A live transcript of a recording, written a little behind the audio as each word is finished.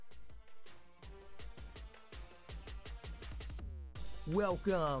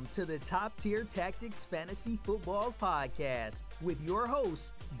Welcome to the Top Tier Tactics Fantasy Football Podcast with your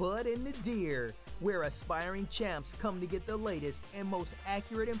hosts, Bud and Nadir, where aspiring champs come to get the latest and most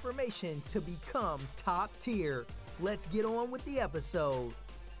accurate information to become top tier. Let's get on with the episode.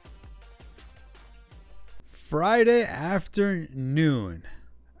 Friday afternoon.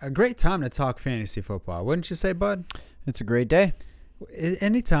 A great time to talk fantasy football, wouldn't you say, Bud? It's a great day.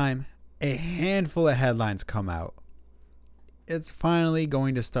 Anytime a handful of headlines come out, it's finally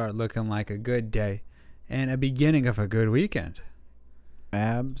going to start looking like a good day and a beginning of a good weekend.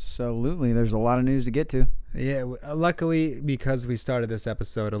 Absolutely. There's a lot of news to get to. Yeah, luckily, because we started this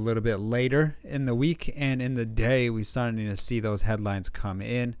episode a little bit later in the week and in the day, we started to see those headlines come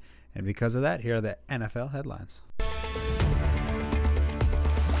in. And because of that, here are the NFL headlines.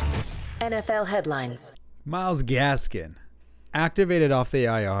 NFL headlines. Myles Gaskin activated off the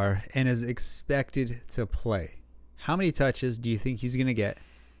IR and is expected to play. How many touches do you think he's going to get?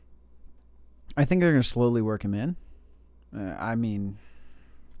 I think they're going to slowly work him in. They'll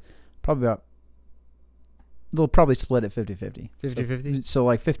probably split it 50-50. 50-50? So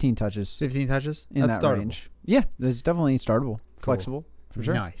like 15 touches. 15 touches? In That's that startable. range. Yeah, that's definitely startable. Cool. Flexible, for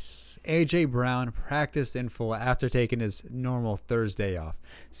sure. Nice. A.J. Brown practiced in full after taking his normal Thursday off.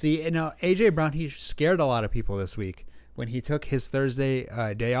 See, A.J. Brown, he scared a lot of people this week when he took his Thursday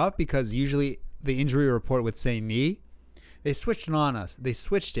day off, because usually the injury report would say knee. They switched it on us. They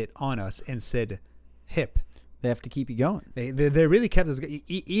switched it on us and said hip. They have to keep you going. They really kept us.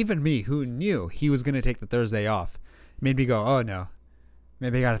 Even me, who knew he was going to take the Thursday off, made me go, oh no,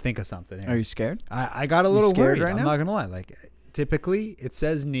 maybe I got to think of something here. Are you scared? I got a little scared worried. right I'm now? not going to lie. Like, typically it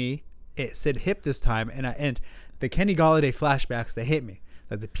says knee. It said hip this time, and the Kenny Golladay flashbacks, they hit me.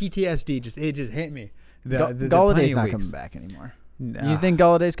 Like the PTSD just hit me. Galladay's not coming back anymore. You think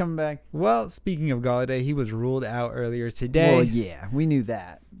Galladay's coming back? Well, speaking of Golladay, he was ruled out earlier today. Well, yeah, we knew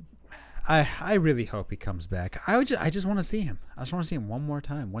that. I really hope he comes back. I just want to see him. I just want to see him one more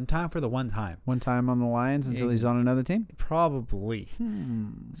time. One time for the one time. One time on the Lions until he's on another team? Probably.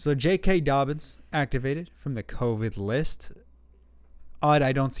 So J.K. Dobbins activated from the COVID list. Odd,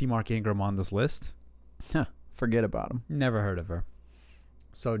 I don't see Mark Ingram on this list. Huh, forget about him. Never heard of her.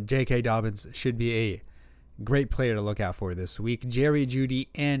 So J.K. Dobbins should be a great player to look out for this week. Jerry Jeudy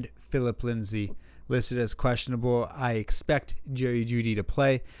and Phillip Lindsay listed as questionable. I expect Jerry Jeudy to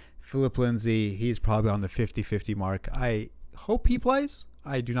play. Phillip Lindsay, he's probably on the 50-50 mark. I hope he plays.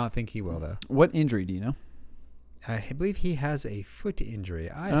 I do not think he will, though. What injury do you know? I believe he has a foot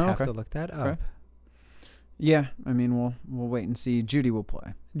injury. I'd have to look that up. Okay. Yeah, I mean, we'll wait and see. Jeudy will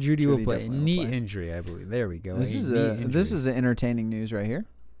play. Jeudy will play. Definitely Knee will play. injury, I believe. There we go. This is an entertaining news right here.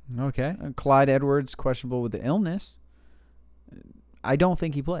 Okay. Clyde Edwards questionable with the illness. I don't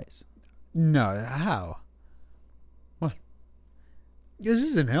think he plays. No, how? What? This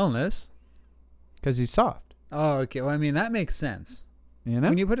is an illness. Because he's soft. Oh, okay. Well, I mean, that makes sense. You know?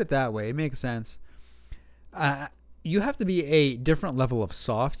 When you put it that way, it makes sense. You have to be a different level of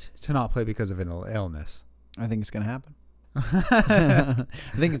soft to not play because of an illness. I think it's going to happen. I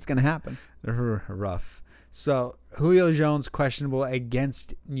think it's going to happen. Rough. So, Julio Jones questionable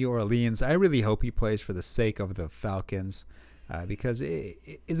against New Orleans. I really hope he plays for the sake of the Falcons, because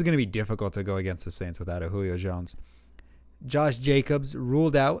it's going to be difficult to go against the Saints without a Julio Jones. Josh Jacobs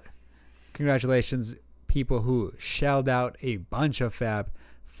ruled out. Congratulations, people who shelled out a bunch of fab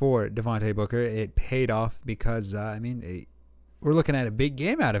for Devontae Booker. It paid off because, we're looking at a big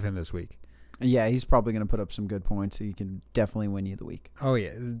game out of him this week. Yeah, he's probably going to put up some good points, so he can definitely win you the week. Oh,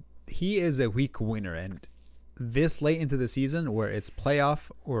 yeah. He is a week winner, and this late into the season where it's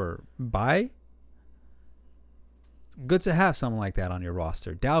playoff or bye, good to have someone like that on your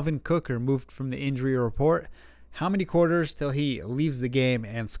roster. Dalvin Cook removed from the injury report. How many quarters till he leaves the game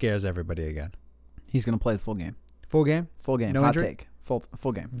and scares everybody again? He's going to play the full game. Full game? Full game. No Hot injury? take.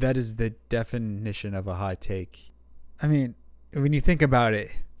 Full game. That is the definition of a hot take. I mean, when you think about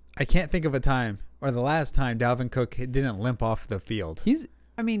it, I can't think of a time or the last time Dalvin Cook didn't limp off the field.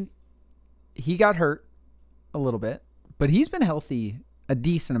 He got hurt a little bit, but he's been healthy a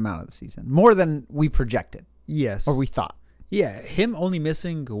decent amount of the season, more than we projected. Yes. Or we thought. Yeah, him only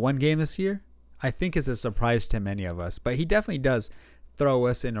missing one game this year, I think is a surprise to many of us. But he definitely does throw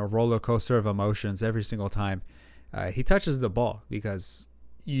us in a roller coaster of emotions every single time he touches the ball, because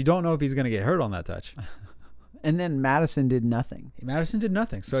you don't know if he's going to get hurt on that touch. And then Madison did nothing. Madison did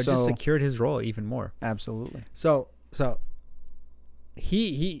nothing, so it just secured his role even more. Absolutely. So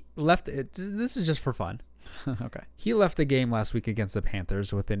he left it. This is just for fun. Okay. He left the game last week against the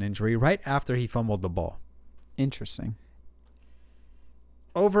Panthers with an injury right after he fumbled the ball. Interesting.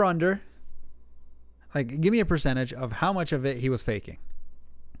 Over under Like, give me a percentage of how much of it he was faking.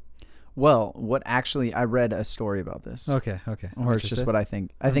 Well, what actually, I read a story about this. Okay. I'm Or it's interested. just what I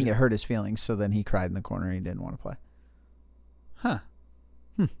think. I think it hurt his feelings, so then he cried in the corner and he didn't want to play. Huh.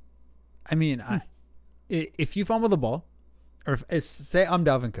 I mean, if you fumble the ball, or say I'm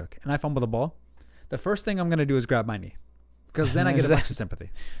Dalvin Cook and I fumble the ball, the first thing I'm going to do is grab my knee, because then I get a bunch of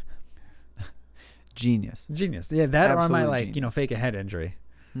sympathy. Genius. Yeah, that or I might Absolute genius. fake a head injury.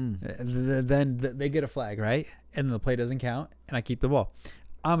 Then they get a flag, right? And the play doesn't count, and I keep the ball.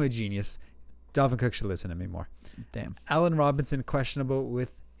 I'm a genius. Dalvin Cook should listen to me more. Damn. Allen Robinson questionable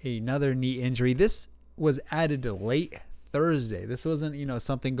with another knee injury. This was added late Thursday. This wasn't,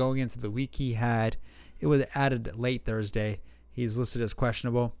 something going into the week he had. It was added late Thursday. He's listed as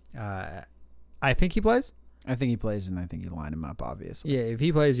questionable. I think he plays. I think he plays, and I think you line him up, obviously. Yeah, if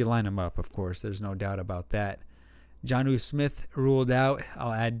he plays, you line him up, of course. There's no doubt about that. Jonnu Smith ruled out.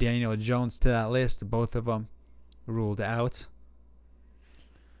 I'll add Daniel Jones to that list. Both of them ruled out.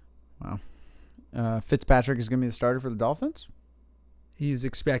 Wow. Fitzpatrick is going to be the starter for the Dolphins? He's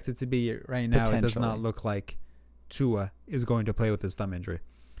expected to be right now. It does not Potentially. look like Tua is going to play with his thumb injury.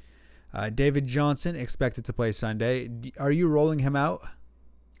 David Johnson expected to play Sunday. Are you rolling him out?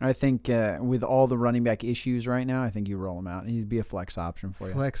 I think with all the running back issues right now, I think you roll him out. He'd be a flex option for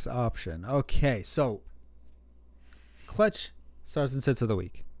you. Flex option. Okay, so clutch starts and sits of the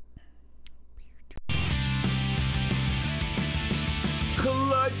week.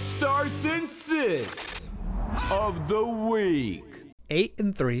 Clutch starts and sits of the week.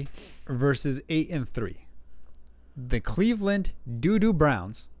 8-3 versus 8-3. The Cleveland Doo-Doo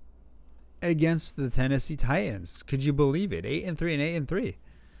Browns against the Tennessee Titans. Could you believe it? 8-3 and 8-3.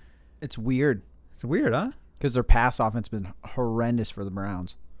 It's weird It's weird, huh? because their pass offense has been horrendous for the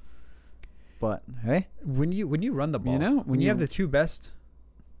Browns. But, hey, When you run the ball, when when you you- have the two best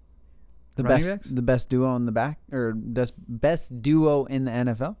the running best backs? the best duo in the back, or best duo in the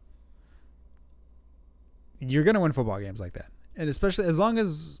NFL. you're going to win football games like that. And especially as long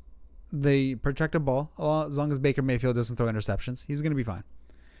as they protect the ball, as long as Baker Mayfield doesn't throw interceptions, he's going to be fine.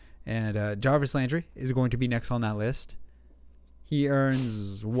 And Jarvis Landry is going to be next on that list. He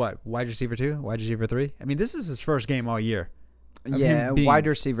earns, what, wide receiver 2, wide receiver 3? I mean, this is his first game all year. of Yeah, him being wide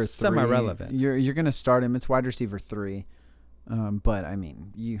receiver 3. semi-relevant. You're going to start him. It's wide receiver 3. But, I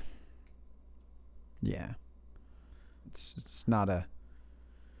mean, yeah. It's not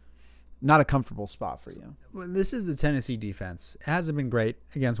a comfortable spot for you. Well, this is the Tennessee defense. It hasn't been great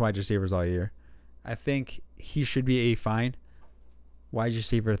against wide receivers all year. I think he should be a fine wide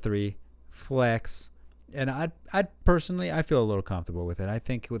receiver 3 flex. And I'd personally, I feel a little comfortable with it. I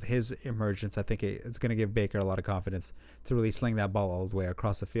think with his emergence, I think it's going to give Baker a lot of confidence to really sling that ball all the way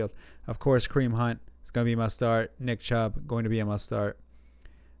across the field. Of course, Kareem Hunt is going to be a must start. Nick Chubb going to be a must start.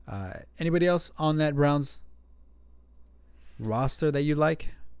 Anybody else on that Browns roster that you like?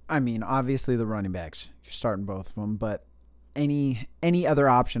 I mean, obviously the running backs. You're starting both of them, but any other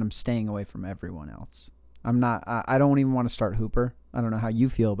option, I'm staying away from everyone else. I'm not. I don't even want to start Hooper. I don't know how you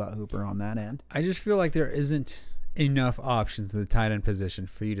feel about Hooper on that end. I just feel like there isn't enough options in the tight end position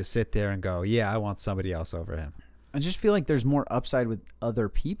for you to sit there and go, yeah, I want somebody else over him. I just feel like there's more upside with other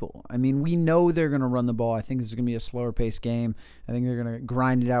people. I mean, we know they're going to run the ball. I think this is going to be a slower paced game. I think they're going to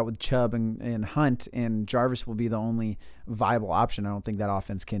grind it out with Chubb and Hunt, and Jarvis will be the only viable option. I don't think that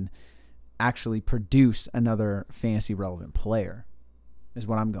offense can actually produce another fantasy relevant player, is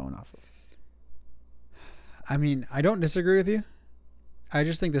what I'm going off of. I mean, I don't disagree with you. I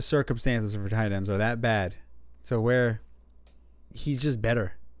just think the circumstances for tight ends are that bad to where he's just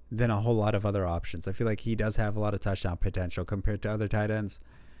better than a whole lot of other options. I feel like he does have a lot of touchdown potential compared to other tight ends.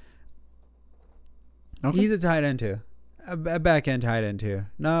 Okay. He's a tight end too, a back end tight end too.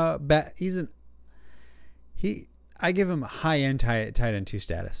 No, I give him high end tight end 2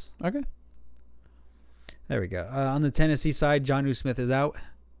 status. Okay. There we go. On the Tennessee side, Jonnu Smith is out.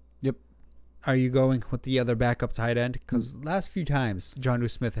 Yep. Are you going with the other backup tight end? Because last few times Jonnu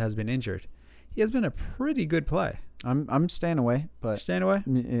Smith has been injured, he has been a pretty good play. I'm staying away, but Stand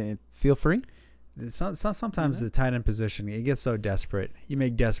away. feel free. Sometimes the tight end position, it gets so desperate. You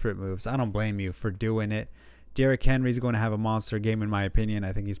make desperate moves. I don't blame you for doing it. Derrick Henry's going to have a monster game, in my opinion.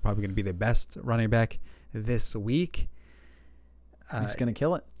 I think he's probably going to be the best running back this week. He's going to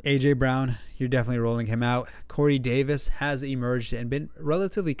kill it. A.J. Brown, you're definitely rolling him out. Corey Davis has emerged and been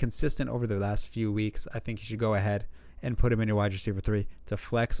relatively consistent over the last few weeks. I think you should go ahead and put him in your wide receiver 3 to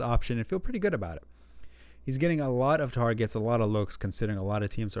flex option and feel pretty good about it. He's getting a lot of targets, a lot of looks, considering a lot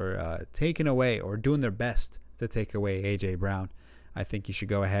of teams are taking away or doing their best to take away A.J. Brown. I think you should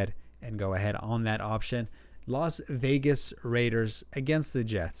go ahead on that option. Las Vegas Raiders against the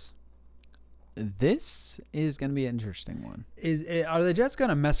Jets. This is going to be an interesting one. Are the Jets going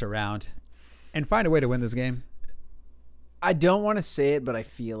to mess around and find a way to win this game? I don't want to say it, but I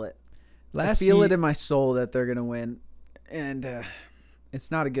feel it. I feel it in my soul that they're going to win, and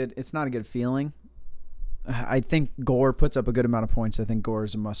it's not a good feeling. I think Gore puts up a good amount of points. I think Gore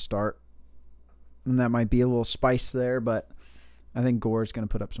is a must start, and that might be a little spice there, but I think Gore is going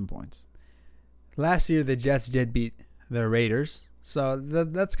to put up some points. Last year, the Jets did beat the Raiders, so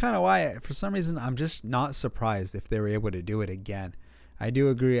that's kind of why, for some reason, I'm just not surprised if they were able to do it again. I do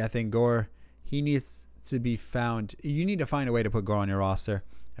agree. I think Gore, he needs to be found. You need to find a way to put Gore on your roster.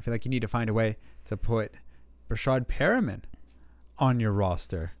 I feel like you need to find a way to put Brashad Perriman on your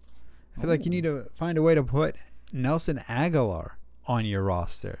roster. I feel like you need to find a way to put Nelson Aguilar on your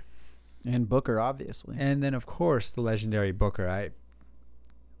roster. And Booker, obviously. And then, of course, the legendary Booker. I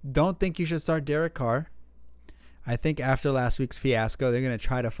don't think you should start Derek Carr. I think after last week's fiasco, they're going to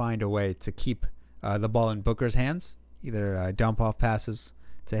try to find a way to keep the ball in Booker's hands, either dump off passes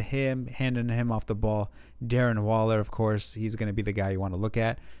to him, handing him off the ball. Darren Waller, of course, he's going to be the guy you want to look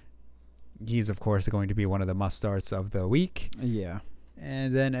at. He's, of course, going to be one of the must-starts of the week. Yeah.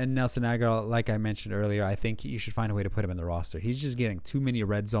 And then Nelson Aguilar, like I mentioned earlier, I think you should find a way to put him in the roster. He's just getting too many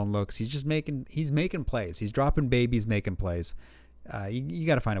red zone looks. He's making plays. He's dropping babies, making plays. You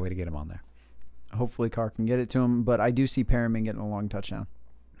got to find a way to get him on there. Hopefully Carr can get it to him, but I do see Perriman getting a long touchdown.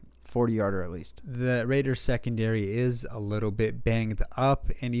 40-yarder at least. The Raiders secondary is a little bit banged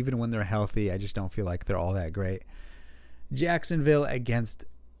up, and even when they're healthy, I just don't feel like they're all that great. Jacksonville against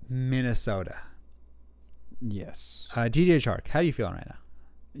Minnesota. Yes. DJ Chark, how are you feeling right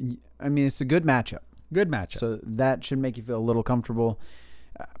now? I mean, it's a good matchup. Good matchup. So that should make you feel a little comfortable.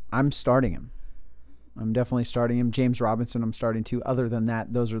 I'm starting him. I'm definitely starting him. James Robinson, I'm starting too. Other than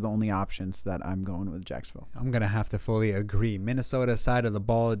that, those are the only options that I'm going with Jacksonville. I'm going to have to fully agree. Minnesota side of the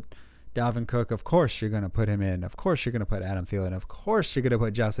ball, Dalvin Cook, of course you're going to put him in. Of course you're going to put Adam Thielen. Of course you're going to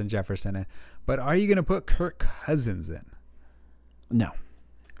put Justin Jefferson in. But are you going to put Kirk Cousins in? No.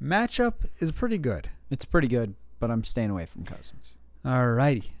 Matchup is pretty good. It's pretty good, but I'm staying away from Cousins. All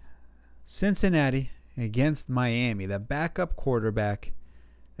righty. Cincinnati against Miami, the backup quarterback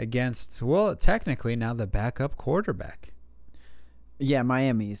against, well, technically now the backup quarterback. Yeah,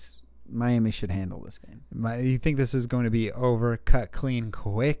 Miami should handle this game. You think this is going to be over, cut clean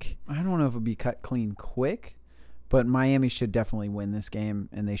quick? I don't know if it'll be cut clean quick, but Miami should definitely win this game,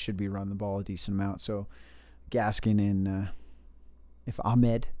 and they should be running the ball a decent amount. So Gaskin and if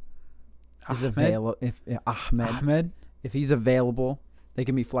Ahmed is available, if he's available, they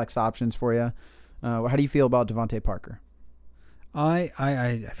can be flex options for you. How do you feel about Devontae Parker? I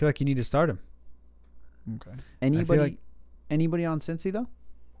feel like you need to start him. Okay. Anybody on Cincy though?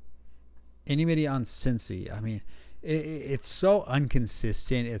 Anybody on Cincy? I mean, it's so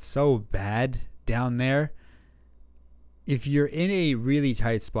inconsistent. It's so bad down there. If you're in a really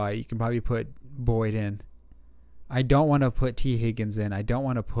tight spot, you can probably put Boyd in. I don't want to put T. Higgins in. I don't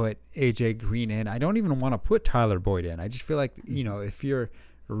want to put A.J. Green in. I don't even want to put Tyler Boyd in. I just feel like, if you're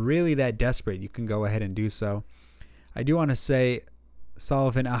really that desperate, you can go ahead and do so. I do want to say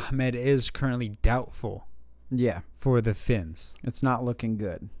Sullivan Ahmed is currently doubtful. Yeah. For the Finns. It's not looking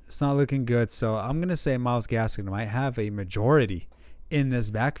good. It's not looking good. So I'm going to say Myles Gaskin might have a majority in this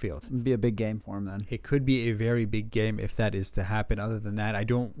backfield. It'd be a big game for him then. It could be a very big game if that is to happen. Other than that, I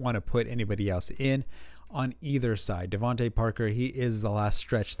don't want to put anybody else in on either side. Devontae Parker, he is the last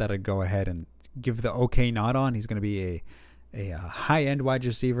stretch that I'd go ahead and give the okay nod on. He's going to be a high-end wide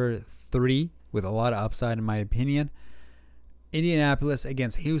receiver 3 with a lot of upside in my opinion. Indianapolis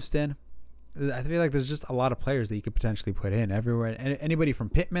against Houston. I feel like there's just a lot of players that you could potentially put in everywhere. Anybody from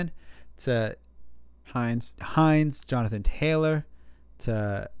Pittman to Hines, Jonathan Taylor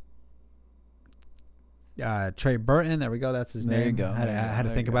to Trey Burton. There we go. That's his name. There you go. I had to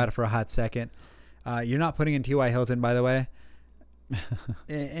think about it for a hot second. You're not putting in T.Y. Hilton, by the way.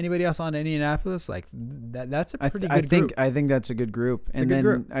 Anybody else on Indianapolis? Like that's a pretty good group. I think that's a good group. It's a good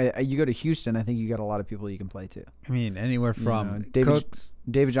group. You go to Houston, I think you got a lot of people you can play too. I mean, anywhere from Cooks.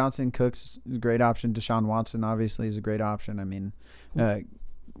 David Johnson, Cooks is a great option. Deshaun Watson obviously is a great option. I mean,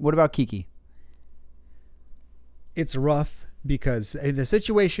 what about Kiki? It's rough because the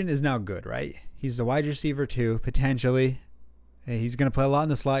situation is now good, right? He's the wide receiver too, potentially. He's going to play a lot in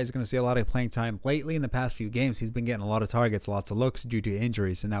the slot. He's going to see a lot of playing time. Lately, in the past few games, he's been getting a lot of targets, lots of looks due to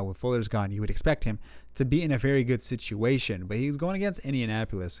injuries. And now with Fuller's gone, you would expect him to be in a very good situation. But he's going against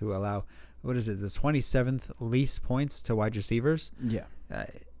Indianapolis, who allow, the 27th least points to wide receivers. Yeah.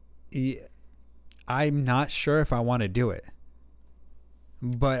 I'm not sure if I want to do it.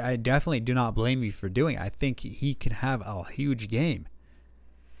 But I definitely do not blame you for doing it. I think he can have a huge game.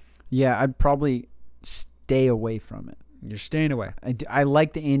 Yeah, I'd probably stay away from it. You're staying away. I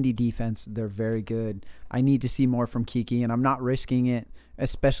like the Indy defense. They're very good. I need to see more from Kiki, and I'm not risking it,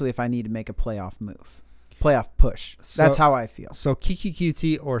 especially if I need to make a playoff push. That's how I feel. So Kiki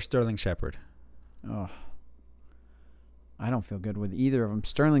QT or Sterling Shepard? Oh, I don't feel good with either of them.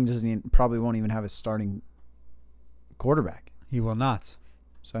 Sterling probably won't even have a starting quarterback. He will not.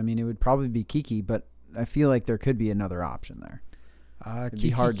 So, I mean, it would probably be Kiki, but I feel like there could be another option there. It'd be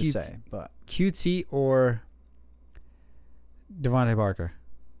hard to say, but QT or Devontae Parker?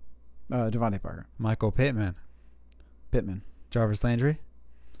 Devontae Parker. Michael Pittman. Jarvis Landry?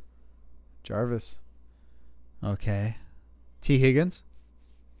 Jarvis. Okay. T. Higgins?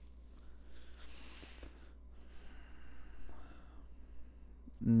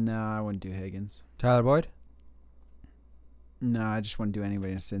 No, I wouldn't do Higgins. Tyler Boyd? No, I just wouldn't do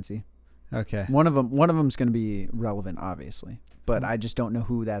anybody in Cincy. Okay. One of them's going to be relevant, obviously, but I just don't know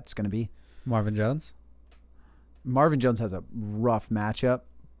who that's going to be. Marvin Jones? Marvin Jones has a rough matchup,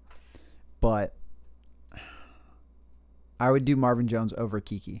 but I would do Marvin Jones over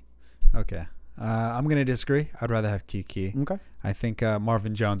Kiki. Okay. I'm going to disagree. I'd rather have Kiki. Okay. I think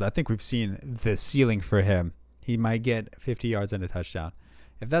Marvin Jones, I think we've seen the ceiling for him. He might get 50 yards and a touchdown.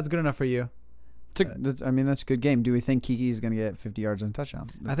 If that's good enough for you. That's a good game. Do we think Kiki is going to get 50 yards and a touchdown?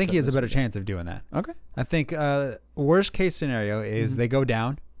 I think he has a better chance of doing that. Okay. I think worst case scenario is they go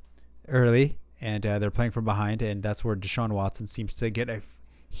down early and they're playing from behind, and that's where Deshaun Watson seems to get a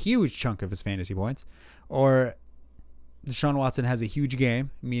huge chunk of his fantasy points. Or Deshaun Watson has a huge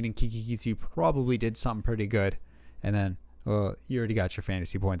game, meaning Kiki QT probably did something pretty good, and then, well, you already got your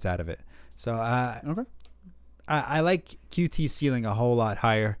fantasy points out of it. So okay. I like QT ceiling a whole lot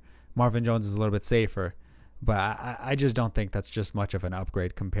higher. Marvin Jones is a little bit safer, but I just don't think that's just much of an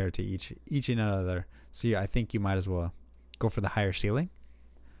upgrade compared to each and another. So yeah, I think you might as well go for the higher ceiling.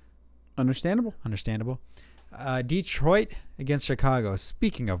 Understandable. Detroit against Chicago.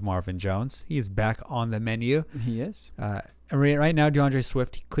 Speaking of Marvin Jones, he is back on the menu. He is. Right now, DeAndre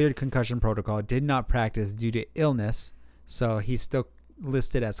Swift cleared concussion protocol, did not practice due to illness, so he's still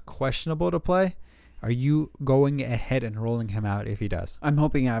listed as questionable to play. Are you going ahead and rolling him out if he does? I'm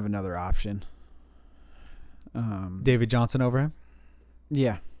hoping I have another option. David Johnson over him?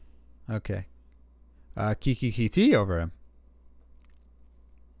 Yeah. Okay. Kiki QT over him?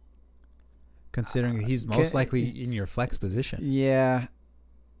 Considering he's most likely in your flex position. Yeah.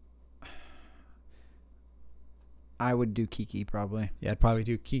 I would do Kiki probably. Yeah, I'd probably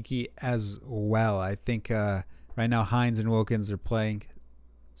do Kiki as well. I think right now Hines and Wilkins are playing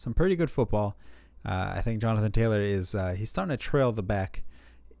some pretty good football. I think Jonathan Taylor is he's starting to trail the back,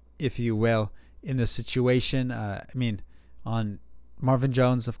 if you will, in the situation. On Marvin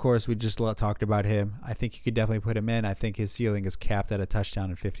Jones, of course, we just talked about him. I think you could definitely put him in. I think his ceiling is capped at a touchdown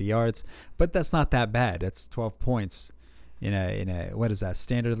and 50 yards, but that's not that bad. That's 12 points in a what is that,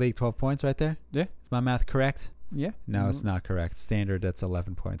 standard league? 12 points right there? Yeah. Is my math correct? Yeah. No, it's not correct. Standard, that's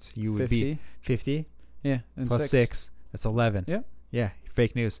 11 points. You would be 50? Yeah. And plus 6. That's 11. Yep. Yeah,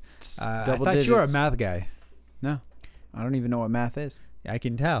 fake news. I thought digits. you were a math guy. No, I don't even know what math is. I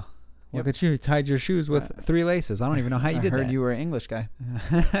can tell. Look at you, tied your shoes with 3 laces. I don't even know how you did that. I heard you were an English guy.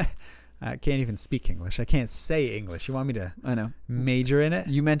 I can't even speak English. I can't say English. You want me to I know. major in it?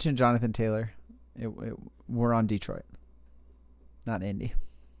 You mentioned Jonathan Taylor. We're on Detroit, not Indy.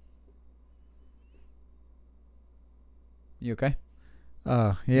 You okay?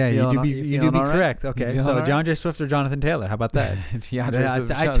 Oh, yeah, you do be correct. Okay, so right? DeAndre Swift or Jonathan Taylor? How about that?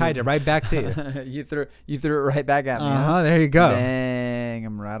 I tied it right back to you. You threw it right back at me. Huh? There you go. Dang,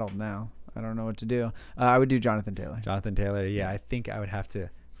 I'm rattled now. I don't know what to do. I would do Jonathan Taylor. Jonathan Taylor, yeah, I think I would have to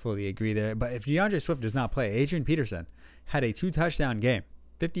fully agree there. But if DeAndre Swift does not play, Adrian Peterson had a 2-touchdown game,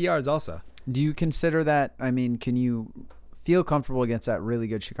 50 yards also. Do you consider that? I mean, can you feel comfortable against that really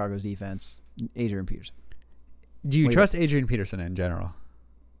good Chicago's defense, Adrian Peterson? Do you trust Adrian Peterson in general?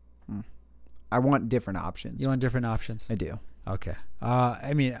 I want different options. You want different options? I do. Okay.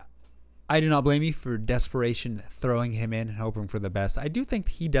 I do not blame you for desperation throwing him in and hoping for the best. I do think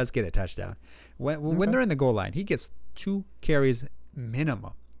he does get a touchdown. When they're in the goal line, he gets 2 carries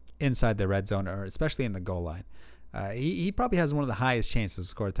minimum inside the red zone, or especially in the goal line. He probably has one of the highest chances to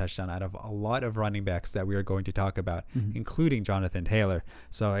score a touchdown out of a lot of running backs that we are going to talk about, including Jonathan Taylor.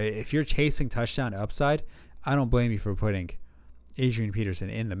 So if you're chasing touchdown upside, I don't blame you for putting Adrian Peterson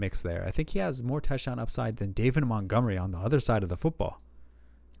in the mix there. I think he has more touchdown upside than David Montgomery on the other side of the football.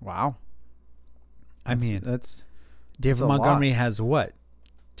 Wow. David Montgomery has what?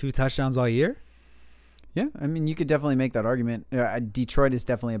 2 touchdowns all year? Yeah, I mean, you could definitely make that argument. Detroit is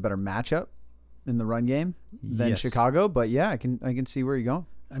definitely a better matchup in the run game than Chicago, but yeah, I can see where you're going.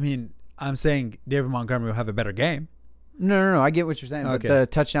 I mean, I'm saying David Montgomery will have a better game. No. I get what you're saying, Okay.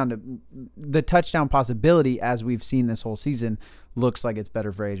 but the touchdown possibility, as we've seen this whole season, looks like it's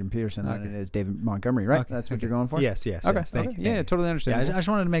better for Adrian Peterson than it is David Montgomery, right? Okay, That's what okay. you're going for. Yes. Okay. Yes, thank you. Yeah, totally Yeah, understand. I just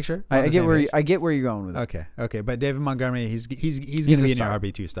wanted to make sure. I get where you're going with it. Okay. But David Montgomery, he's going to a be in your start.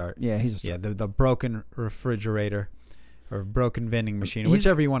 RB2 start. Yeah, he's a start. Yeah, the broken refrigerator or broken vending machine, He's-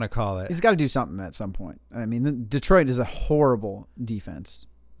 whichever you want to call it. He's got to do something at some point. I mean, Detroit is a horrible defense,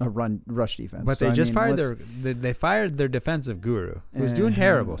 a rush defense. But So, they just fired let's- they fired their defensive guru, who's doing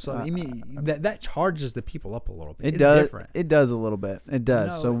terrible. So I mean, that charges the people up a little bit. It It's does. different. It does a little bit. It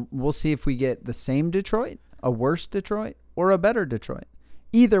does. You know, So we'll see if we get the same Detroit, a worse Detroit, or a better Detroit.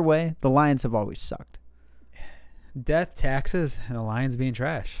 Either way, the Lions have always sucked. Death, taxes, and the Lions being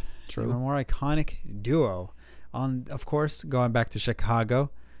trash. True. A more iconic duo. Of course, going back to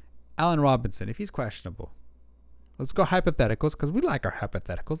Chicago, Allen Robinson, if he's questionable. Let's go hypotheticals because we like our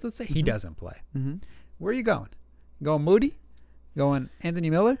hypotheticals. Let's say he doesn't play. Mm-hmm. Where are you going? Going Moody? Going Anthony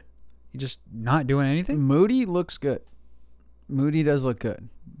Miller? You just not doing anything? Moody looks good. Moody does look good,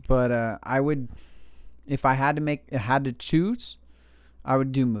 but I would, if I had to choose, I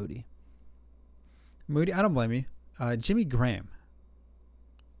would do Moody. Moody, I don't blame you. Jimmy Graham.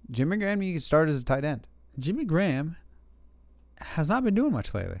 Jimmy Graham, you could start as a tight end. Jimmy Graham has not been doing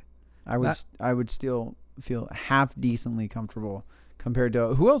much lately. I would still feel half decently comfortable compared to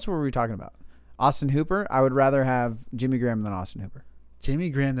who else were we talking about? Austin Hooper. I would rather have Jimmy Graham than Austin Hooper. Jimmy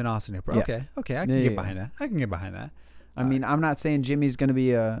Graham than Austin Hooper. Yeah. Okay, I can get behind that. I can get behind that. I mean, I'm not saying Jimmy's going to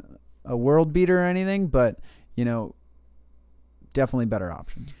be a world beater or anything, but definitely better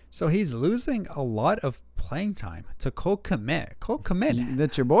option. So he's losing a lot of playing time to Cole Kmet. Cole Kmet,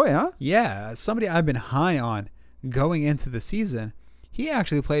 That's your boy, huh? yeah, somebody I've been high on going into the season. He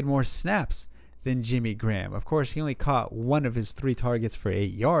actually played more snaps than Jimmy Graham. Of course, he only caught one of his 3 targets for 8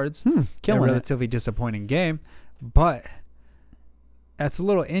 yards. A Killing it. relatively disappointing game, but that's a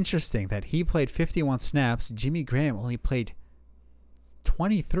little interesting that he played 51 snaps. Jimmy Graham only played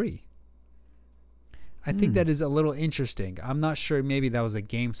 23. I think that is a little interesting. I'm not sure. Maybe that was a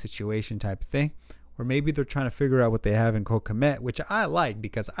game situation type of thing, or maybe they're trying to figure out what they have in Cole Kmet, which I like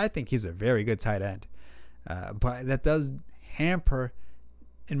because I think he's a very good tight end. But that does hamper,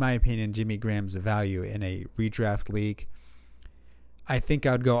 in my opinion, Jimmy Graham's value in a redraft league. I think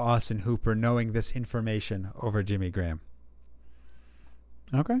I would go Austin Hooper knowing this information over Jimmy Graham.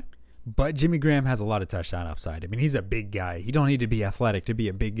 Okay. But Jimmy Graham has a lot of touchdown upside. I mean, he's a big guy. You don't need to be athletic to be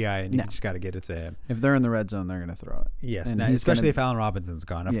a big guy, and you just got to get it to him. If they're in the red zone, they're going to throw it. Yes, And now, he's especially gonna- if Allen Robinson's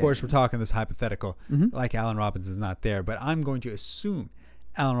gone. Of Yeah. course, we're talking this hypothetical, Mhm. like Allen Robinson's not there, but I'm going to assume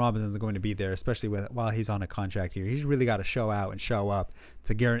Allen Robinson's going to be there, especially while he's on a contract here. He's really got to show out and show up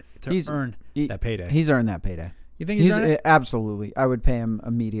to earn that payday. He's earned that payday. You think he's earned it? Absolutely. I would pay him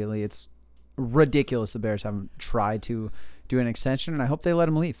immediately. It's ridiculous the Bears haven't tried to do an extension, and I hope they let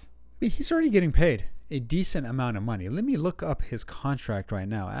him leave. I mean, he's already getting paid a decent amount of money. Let me look up his contract right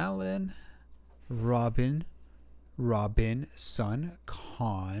now. Allen Robinson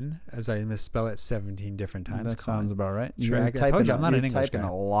Khan, as I misspell it 17 different times. That Khan. sounds about right. Track. I told you I'm not an English typing guy.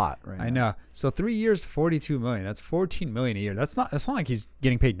 a lot right I now. know. So 3 years, $42 million. That's $14 million a year. That's not like he's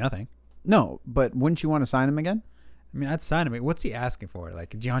getting paid nothing. No, but wouldn't you want to sign him again? I mean, I'd sign him. What's he asking for?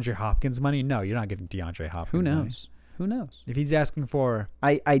 Like DeAndre Hopkins money? No, you're not getting DeAndre Hopkins Who money. knows? Who knows? If he's asking for,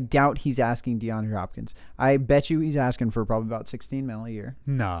 I doubt he's asking DeAndre Hopkins. I bet you he's asking for probably about $16 million a year.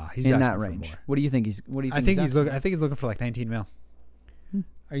 nah, he's in asking that for range. more. What do you think he's? What do you think? I think he's asking? he's looking for like 19 mil.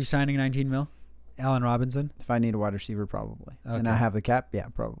 Are you signing 19 mil? Allen Robinson? If I need a wide receiver, probably. And I Okay. have the cap, yeah,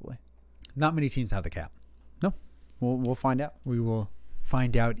 probably. Not many teams have the cap. No, we'll find out. We will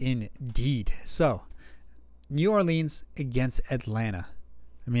find out indeed. So, New Orleans against Atlanta.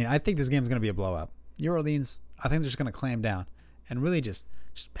 I mean, I think this game is going to be a blowout. New Orleans, I think they're just going to clam down and really just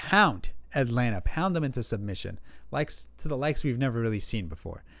pound Atlanta, pound them into submission, to the likes we've never really seen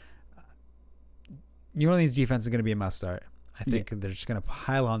before. New Orleans defense is going to be a must start. I think they're just going to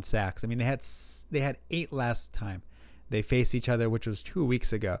pile on sacks. I mean, they had 8 last time they faced each other, which was 2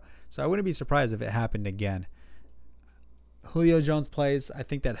 weeks ago. So I wouldn't be surprised if it happened again. Julio Jones plays. I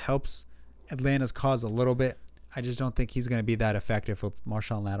think that helps Atlanta's cause a little bit. I just don't think he's going to be that effective with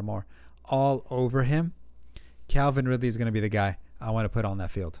Marshawn Lattimore all over him. Calvin Ridley is going to be the guy I want to put on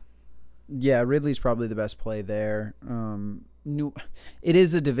that field. Yeah, Ridley's probably the best play there. It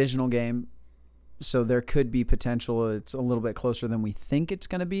is a divisional game, so there could be potential. It's a little bit closer than we think it's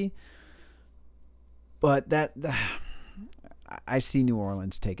going to be. But I see New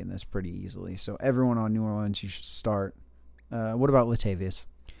Orleans taking this pretty easily. So everyone on New Orleans, you should start. What about Latavius?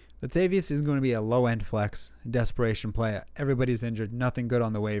 Latavius is going to be a low-end flex, desperation play. Everybody's injured. Nothing good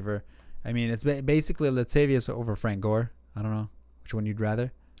on the waiver. I mean, it's basically Latavius over Frank Gore. I don't know which one you'd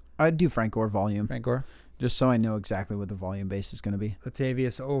rather. I'd do Frank Gore volume. Frank Gore? Just so I know exactly what the volume base is going to be.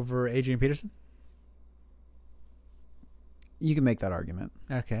 Latavius over Adrian Peterson? You can make that argument.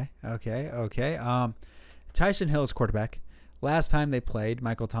 Okay. Tyson Hill is quarterback. Last time they played,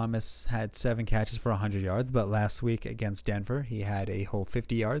 Michael Thomas had 7 catches for 100 yards, but last week against Denver, he had a whole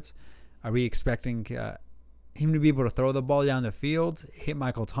 50 yards. Are we expecting him to be able to throw the ball down the field, hit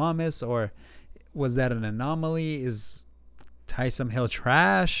Michael Thomas, or was that an anomaly? Is Tyson Hill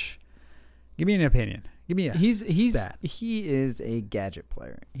trash? Give me an opinion. Give me a stat. He is a gadget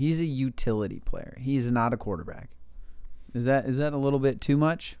player. He's a utility player. He's not a quarterback. Is that a little bit too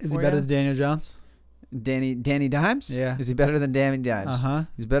much? Is he better than Daniel Jones? Danny Dimes? Yeah. Is he better than Danny Dimes? Uh-huh.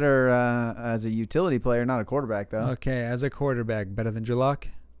 He's better as a utility player, not a quarterback, though. Okay, as a quarterback, better than Drew Lock?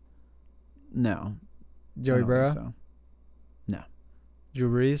 No. Joey I don't Burrow? think so. No. Drew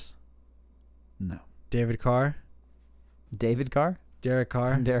Brees? No. David Carr? David Carr? Derek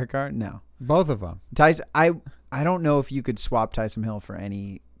Carr? Derek Carr? No. Both of them. Tyson, I don't know if you could swap Tyson Hill for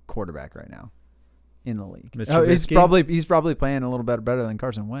any quarterback right now in the league. He's probably playing a little better than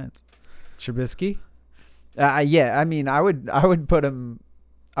Carson Wentz. Trubisky? Yeah, I mean, I would put him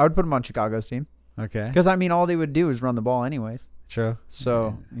on Chicago's team. Okay. Because I mean, all they would do is run the ball anyways. True.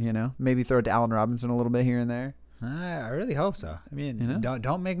 So maybe throw it to Allen Robinson a little bit here and there. I really hope so. I mean, know?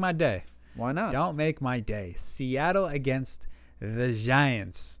 don't make my day. Why not? Don't make my day. Seattle against the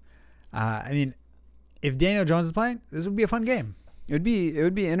Giants. I mean, if Daniel Jones is playing, this would be a fun game. It would be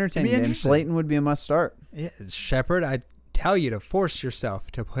an entertaining game. interesting. Slayton would be a must start. Yeah, Shepard, I tell you to force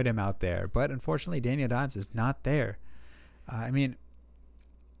yourself to put him out there, but unfortunately Daniel Dimes is not there. I mean,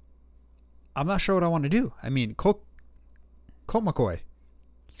 I'm not sure what I want to do. I mean, Colt McCoy,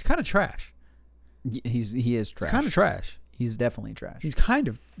 he's kind of trash. He is trash. Kind of trash. He's definitely trash. He's kind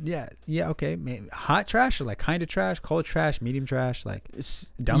of okay. Maybe hot trash or like kind of trash, cold trash, medium trash, like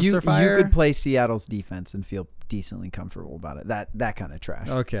dumpster fire. You could play Seattle's defense and feel decently comfortable about it. That kind of trash.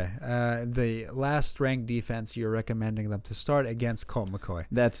 Okay. The last ranked defense you're recommending them to start against Colt McCoy.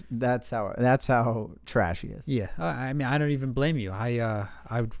 That's how trash he is. Yeah. I mean, I don't even blame you.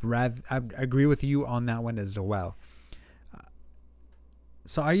 I'd agree with you on that one as well.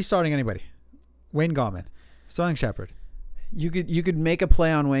 So are you starting anybody? Wayne Gallman, Sterling Shepard. You could make a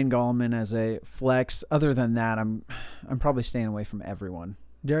play on Wayne Gallman as a flex. Other than that, I'm probably staying away from everyone.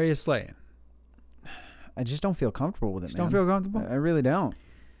 Darius Slayton. I just don't feel comfortable with it, man. Don't feel comfortable? I really don't.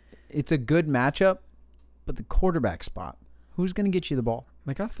 It's a good matchup, but the quarterback spot. Who's going to get you the ball?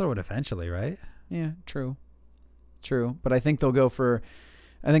 They got to throw it eventually, right? Yeah, true. But I think Colt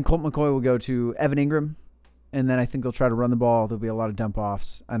McCoy will go to Evan Ingram, and then I think they'll try to run the ball. There'll be a lot of dump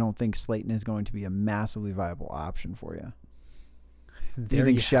offs. I don't think Slayton is going to be a massively viable option for you. Do you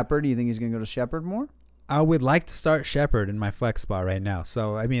think Shepard? Do you think he's going to go to Shepard more? I would like to start Shepard in my flex spot right now.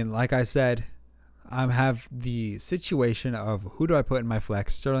 So, I mean, like I said, I have the situation of who do I put in my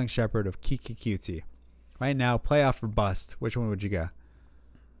flex? Sterling Shepard of Kiki QT. Right now, playoff or bust. Which one would you go?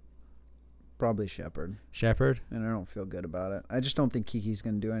 Probably Shepard. Shepard? And I don't feel good about it. I just don't think Kiki's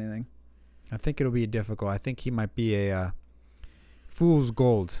going to do anything. I think it'll be difficult. I think he might be a fool's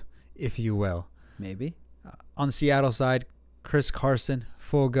gold, if you will. Maybe. On the Seattle side, Chris Carson,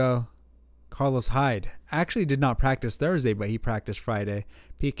 full go. Carlos Hyde actually did not practice Thursday, but he practiced Friday.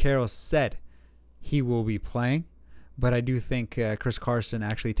 Pete Carroll said he will be playing, but I do think Chris Carson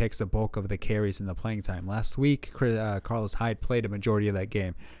actually takes the bulk of the carries in the playing time. Last week, Carlos Hyde played a majority of that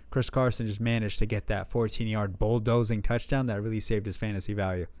game. Chris Carson just managed to get that 14-yard bulldozing touchdown that really saved his fantasy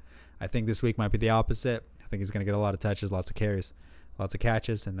value. I think this week might be the opposite. I think he's going to get a lot of touches, lots of carries, lots of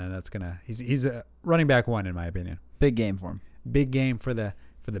catches, and then he's a running back one in my opinion. Big game for him. Big game for the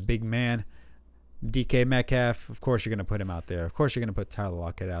big man. DK Metcalf, of course you're going to put him out there. Of course you're going to put Tyler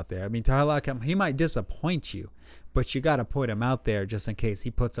Lockett out there. I mean, Tyler Lockett, he might disappoint you, but you got to put him out there just in case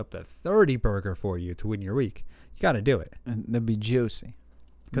he puts up the 30 burger for you to win your week. You got to do it. And that'd be juicy.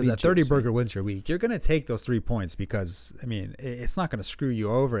 Because that 30 burger wins your week. You're going to take those 3 points because, I mean, it's not going to screw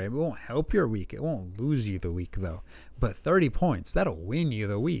you over. It won't help your week. It won't lose you the week, though. But 30 points, that'll win you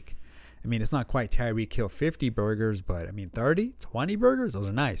the week. I mean, it's not quite Tyreek Hill 50 burgers, but, I mean, 30, 20 burgers, those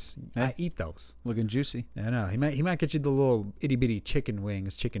are nice. Yeah. I eat those. Looking juicy. I know. He might get you the little itty-bitty chicken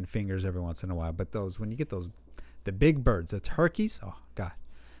wings, chicken fingers every once in a while. But those, when you get those, the big birds, the turkeys, oh, God,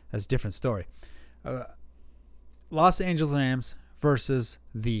 that's a different story. Los Angeles Rams versus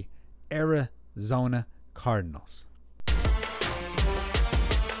the Arizona Cardinals.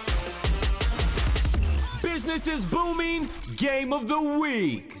 Business is booming. Game of the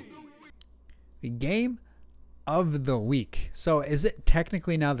week. the game of the week. So is it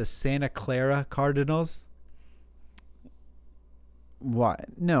technically now the Santa Clara Cardinals? What?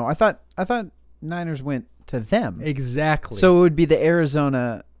 No, I thought Niners went to them. Exactly. So it would be the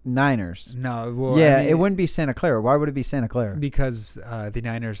Arizona Niners. No, well, Yeah, I mean, it wouldn't be Santa Clara. Why would it be Santa Clara? because the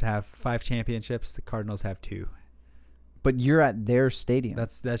Niners have 5 championships, the Cardinals have 2. But you're at their stadium.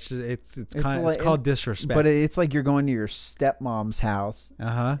 That's just it's like- called disrespect. But it's like you're going to your stepmom's house.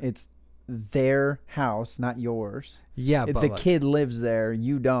 uh-huh. It's their house, not yours. Yeah, If but the like, kid lives there,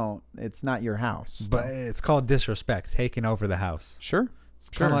 you don't. It's not your house. but it's called disrespect, taking over the house. Sure. It's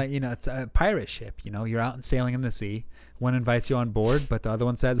kind of like, it's a pirate ship, you're out and sailing in the sea. One invites you on board, but the other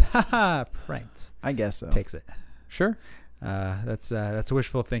one says, "Ha pranked." I guess so. Takes it. Sure. That's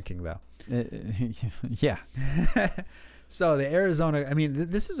wishful thinking though. Yeah. So the Arizona,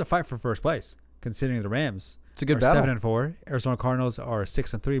 this is a fight for first place, considering the Rams It's a good are battle. 7-4. Arizona Cardinals are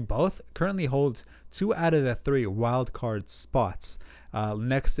 6-3. Both currently hold 2 out of the 3 wild card spots.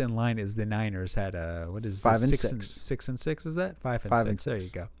 Next in line is the Niners at what is 5 this? and 6. 6 and 6 is that? 5 and 5 6. and There 6.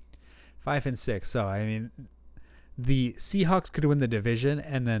 you go. 5 and 6. So the Seahawks could win the division,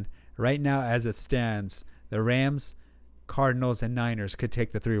 and then right now as it stands, the Rams, Cardinals, and Niners could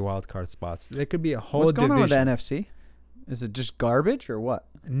take the 3 wild card spots. There could be a whole What's going division. on with the NFC? Is it just garbage or what?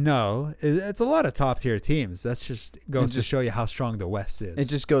 No, it's a lot of top tier teams. That's just goes to show you how strong the West is. It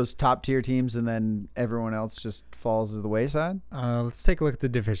just goes top tier teams and then everyone else just falls to the wayside? Let's take a look at the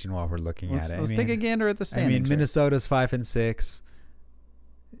division while we're looking at it. Let's take a gander at the standings. Minnesota's 5 and 6.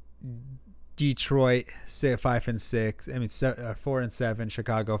 Detroit 5 and 6. 4 and 7.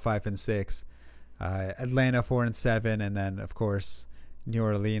 Chicago 5 and 6. Atlanta 4 and 7, and then of course New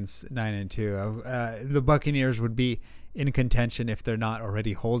Orleans 9 and 2. The Buccaneers would be in contention if they're not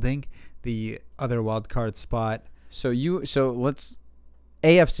already holding the other wild card spot. So let's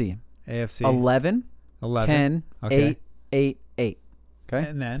AFC AFC 11, 10, Okay. 8. Okay.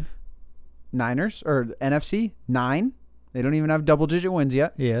 And then Niners or NFC 9. They don't even have double digit wins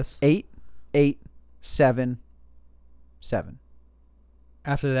yet. yes. 8, 7.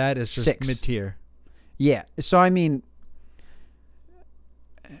 After that it's just 6. mid-tier. Yeah. So I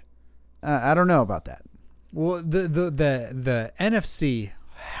don't know about that. Well, the NFC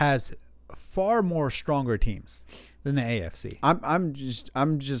has far more stronger teams than the AFC.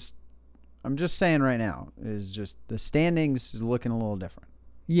 I'm just saying right now is just the standings is looking a little different.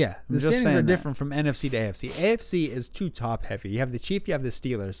 Yeah, I'm the just standings saying are that. different from NFC to AFC. AFC is too top heavy. You have the Chiefs, you have the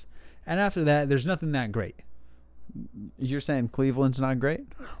Steelers, and after that, there's nothing that great. You're saying Cleveland's not great?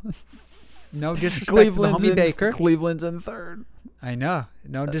 No disrespect to the homie Baker. Cleveland's in third. I know.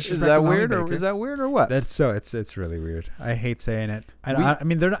 No disrespect. Is to that the homie weird Baker. or is that weird or what? That's so. It's really weird. I hate saying it. I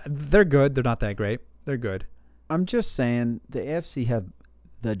mean, they're not. They're good. They're not that great. They're good. I'm just saying the AFC have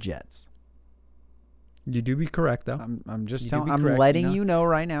the Jets. You do be correct though. I'm just You do telling. be I'm correct, letting you know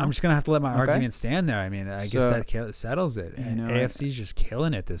right now. I'm just gonna have to let my Okay. argument stand there. I mean, I guess So, that settles it. And know, AFC's just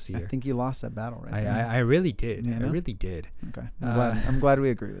killing it this I year. think you lost that battle right I really did. You I know? really did. Okay. I'm glad we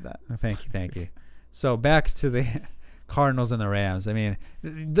agree with that. Thank you. So back to the Cardinals and the Rams. I mean,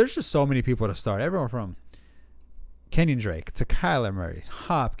 there's just so many people to start. Everyone from Kenyon Drake to Kyler Murray,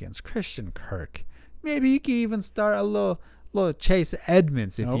 Hopkins, Christian Kirk. Maybe you could even start a little Chase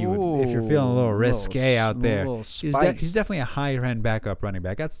Edmonds if you're feeling a little risque out there. He's definitely a higher end backup running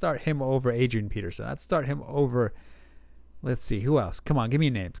back. I'd start him over Adrian Peterson. I'd start him over. Let's see who else. Come on, give me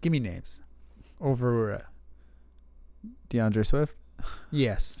names. Over. DeAndre Swift,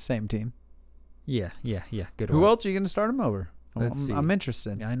 Yes. same team. Yeah. Good. Who one. else are you going to start him over? Let's see. I'm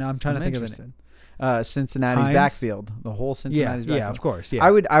interested. Yeah, I know. I'm trying to think of the name. Cincinnati's Hines? backfield. The whole Cincinnati's backfield. Yeah, of course. Yeah.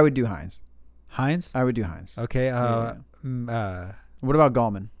 I would do Hines. Hines. I would do Hines. Okay. Yeah. What about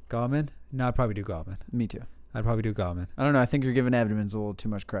Gallman? Gallman? No, I'd probably do Gallman. Me too. I'd probably do Gallman. I don't know. I think you're giving Edmonds a little too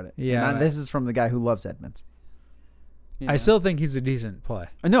much credit. Yeah, And this is from the guy who loves Edmonds. You I know? still think he's a decent play.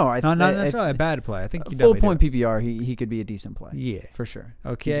 No, Not necessarily a bad play. I think you full definitely point do. PPR. He could be a decent play. Yeah. For sure.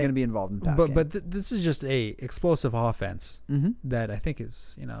 Okay. He's going to be involved in pass game. But this is just a explosive offense Mhm. that I think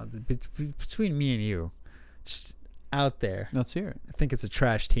is between me and you, just out there. Let's hear it. I think it's a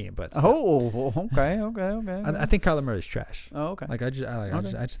trash team, but still. Oh, okay. I think Kyler Murray's trash. Oh, okay. Like I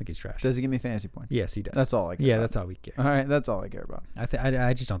just think he's trash. Does he give me fantasy points? Yes, he does. That's all I care Yeah, about. that's all we care. All right, that's all I care about.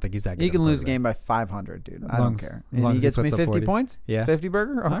 I just don't think he's that good. He of can a lose the quarterback. game by 500, dude. I As don't long as- care. as long And he as he gets me puts up 50 40. points? Yeah. 50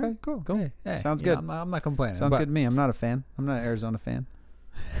 burger? Okay, All right, cool. Hey, Sounds you know, good. I'm not complaining. Sounds but- good to me. I'm not a fan. I'm not an Arizona fan.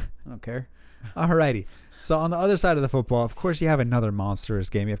 I don't care. Alrighty. So on the other side of the football, of course, you have another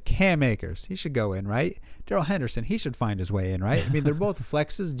monstrous game. You have Cam Akers. He should go in, right? Darrell Henderson. He should find his way in, right? I mean, they're both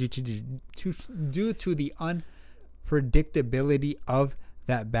flexes due to the unpredictability of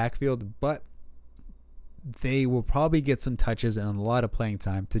that backfield. But they will probably get some touches and a lot of playing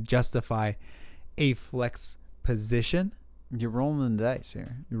time to justify a flex position. You're rolling the dice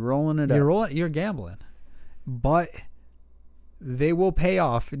here. You're rolling it up. You're gambling. But they will pay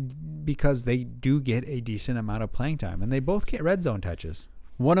off because they do get a decent amount of playing time, and they both get red zone touches.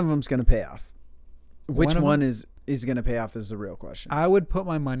 One of them's going to pay off. Which One of one them- is going to pay off is the real question. I would put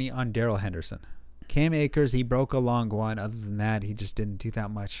my money on Darrell Henderson. Cam Akers, he broke a long one. Other than that, he just didn't do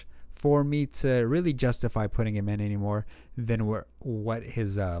that much for me to really justify putting him in anymore than what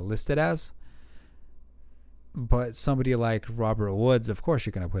his listed as. But somebody like Robert Woods, of course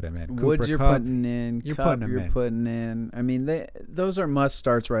you're going to put him in. Woods Cooper you're Kupp, putting in. you're Kupp, putting 'em you're in. putting in. I mean, those are must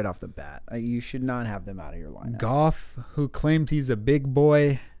starts right off the bat. You should not have them out of your lineup. Goff, who claims he's a big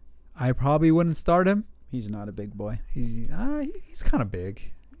boy, I probably wouldn't start him. He's not a big boy. He's kind of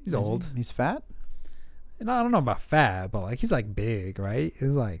big. He's old. He's fat. And I don't know about fat, but like he's like big, right? He's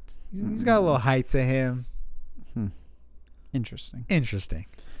like he's got a little height to him. Interesting. Interesting.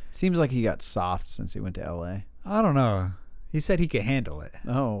 Seems like he got soft since he went to L.A. I don't know. He said he could handle it.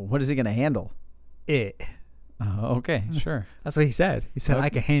 Oh, what is he going to handle? It. Oh, okay, sure. That's what he said. He said I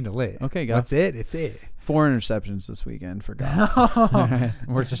can handle it. Okay, Goff. What's it? It's it. 4 interceptions this weekend for Goff.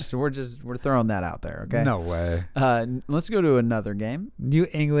 We're throwing that out there. Okay. No way. Let's go to another game. New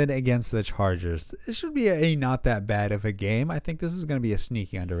England against the Chargers. This should be a not that bad of a game. I think this is going to be a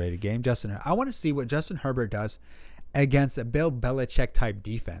sneaky underrated game. I want to see what Justin Herbert does against a Bill Belichick type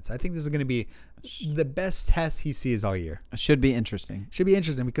defense. I think this is going to be the best test he sees all year. Should be interesting. Should be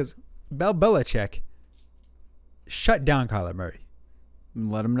interesting because Bill Belichick shut down Kyler Murray.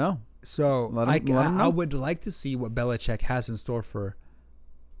 Let him know. So Let him I know. would like to see what Belichick has in store for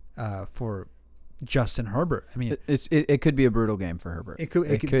Justin Herbert. I mean, It could be a brutal game for Herbert. it's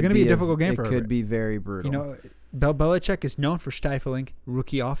going to be a difficult game for Herbert. It could be very brutal. You know, Bill Belichick is known for stifling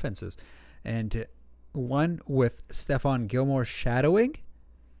rookie offenses, and one with Stephon Gilmore shadowing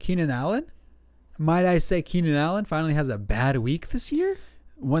Keenan Allen. Might I say Keenan Allen finally has a bad week this year?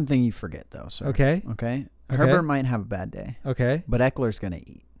 One thing you forget though. Sir. Okay. Herbert might have a bad day. Okay. But Eckler's going to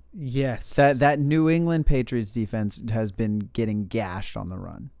eat. Yes. That New England Patriots defense has been getting gashed on the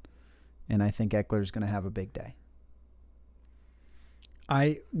run. And I think Eckler's going to have a big day.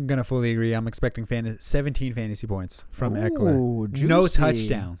 I'm going to fully agree. I'm expecting 17 fantasy points from Eckler. Ooh, No juicy.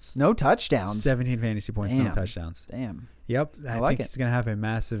 touchdowns. No touchdowns. 17 fantasy points, no Damn. touchdowns. Damn. Yep. I like think it. he's going to have a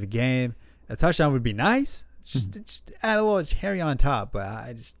massive game. A touchdown would be nice. Just add a little cherry on top. But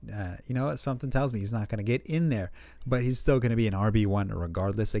I just, you know what? Something tells me he's not going to get in there. But he's still going to be an RB1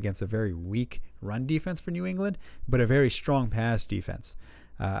 regardless against a very weak run defense for New England, but a very strong pass defense.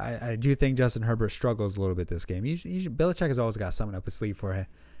 I do think Justin Herbert struggles a little bit this game. Belichick has always got something up his sleeve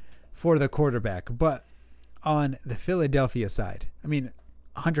for the quarterback. But on the Philadelphia side, I mean,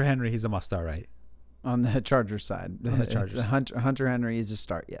 Hunter Henry, he's a must-start, right? On the Chargers side. On the Chargers. Hunter Henry is a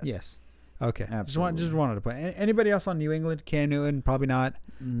start, yes. Yes. Okay. Absolutely. Just wanted to put. Anybody else on New England? Cam Newton, probably not.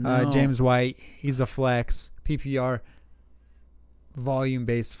 No. James White, he's a flex. PPR,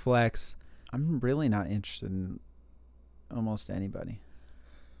 volume-based flex. I'm really not interested in almost anybody.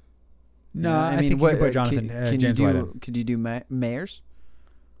 No, You know, I think you can put Jonathan James White in. Could you do Myers?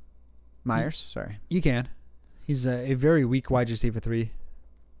 Sorry. You can. He's a very weak wide receiver 3.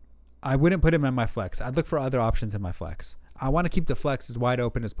 I wouldn't put him in my flex. I'd look for other options in my flex. I want to keep the flex as wide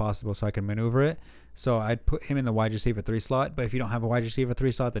open as possible so I can maneuver it. So I'd put him in the wide receiver 3 slot. But if you don't have a wide receiver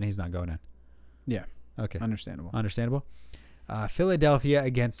 3 slot, then he's not going in. Yeah. Okay. Understandable. Philadelphia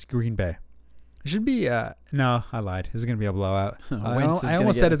against Green Bay. It should be no, I lied. This is going to be a blowout. I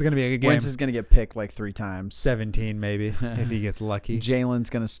almost said it's going to be a good game. Wentz is going to get picked like 3 times. 17 maybe if he gets lucky. Jalen's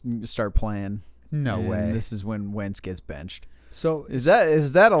going to start playing. No and way. This is when Wentz gets benched. So Is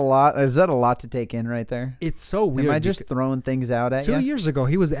that a lot? Is that a lot to take in right there? it's so weird. Am I just throwing things out at 2 you? years ago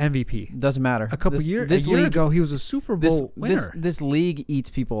he was the MVP. Doesn't matter. A year ago he was a Super Bowl winner. This league eats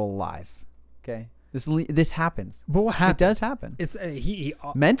people alive. Okay, this happens. But what happened? It does happen. It's he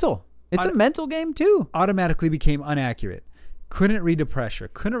Mental. It's a mental game too. automatically became inaccurate. Couldn't read the pressure.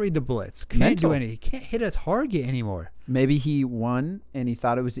 Couldn't read the blitz. Can't Mental. do anything. He can't hit a target anymore. Maybe he won and he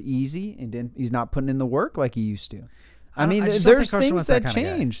thought it was easy and he's not putting in the work like he used to. I mean, just don't think there's Carson things Wentz that kind of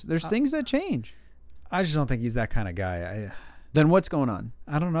guy. change. There's things that change. I just don't think he's that kind of guy. Then what's going on?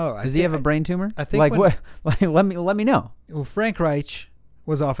 I don't know. Does he have a brain tumor? I think like when- what? Like let me know. Well, Frank Reich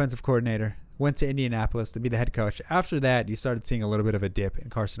was offensive coordinator. Went to Indianapolis to be the head coach. After that, you started seeing a little bit of a dip in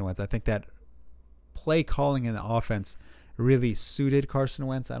Carson Wentz. I think that play calling in the offense really suited Carson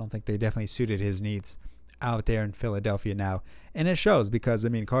Wentz. I don't think they definitely suited his needs out there in Philadelphia now. And it shows because, I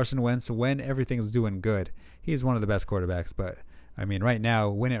mean, Carson Wentz, when everything's doing good, he's one of the best quarterbacks. But, I mean, right now,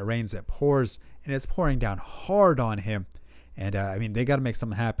 when it rains, it pours, and it's pouring down hard on him. And, I mean, they got to make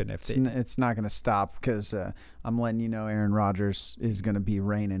something happen. It's not going to stop because I'm letting you know Aaron Rodgers is going to be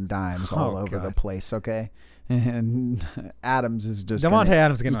raining dimes all over the place, okay? And Adams is just Devontae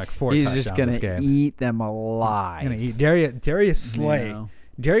Adams is getting like 4 touchdowns He's just going to eat them alive. Going to eat Darius Slay. You know?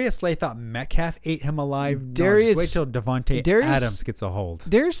 Darius Slay thought Metcalf ate him alive. Darius, just wait till Devontae Adams gets a hold.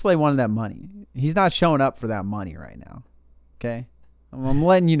 Darius Slay wanted that money. He's not showing up for that money right now, okay? I'm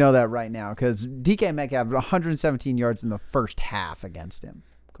letting you know that right now because DK Metcalf had 117 yards in the first half against him.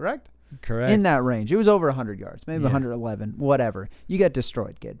 Correct? Correct. In that range. It was over 100 yards, maybe 111, whatever. You get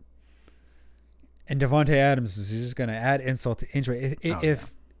destroyed, kid. And Devontae Adams is just going to add insult to injury.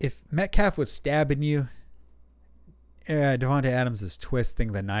 If Metcalf was stabbing you, Devontae Adams is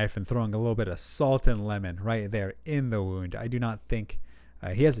twisting the knife and throwing a little bit of salt and lemon right there in the wound. I do not think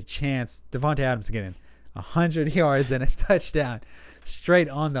he has a chance. Devontae Adams getting 100 yards and a touchdown straight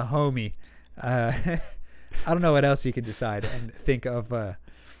on the homie. I don't know what else you could decide and think of.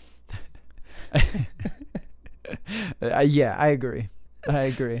 Yeah, I agree.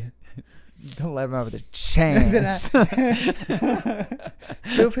 Don't let him have the chance. I'm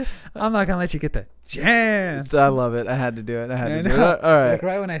not gonna let you get the chance. I love it. I had to do it. All right. Like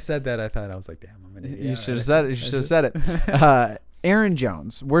right when I said that, I was like, "Damn, I'm an idiot." You should have said it. You should have said it. Aaron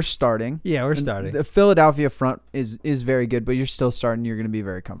Jones, we're starting. Yeah, we're starting. The Philadelphia front is very good, but you're still starting. You're going to be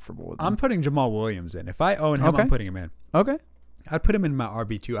very comfortable with him. I'm putting Jamal Williams in. If I own him, I'm putting him in. Okay. I'd put him in my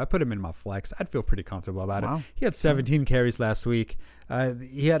RB2. I'd put him in my flex. I'd feel pretty comfortable about it. He had 17 carries last week.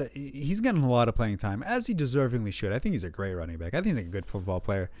 He's getting a lot of playing time, as he deservingly should. I think he's a great running back. I think he's a good football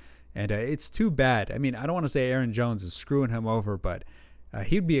player. And it's too bad. I mean, I don't want to say Aaron Jones is screwing him over, but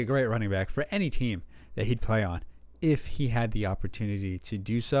he'd be a great running back for any team that he'd play on if he had the opportunity to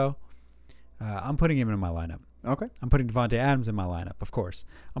do so. I'm putting him in my lineup. Okay. I'm putting Devontae Adams in my lineup, of course.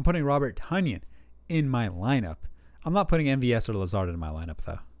 I'm putting Robert Tonyan in my lineup. I'm not putting MVS or Lazard in my lineup,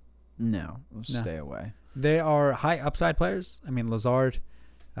 though. No. Stay away. They are high upside players. I mean, Lazard,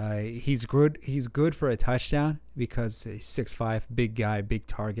 he's good. He's good for a touchdown because he's 6'5", big guy, big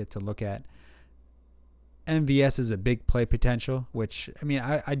target to look at. MVS is a big play potential, which, I mean,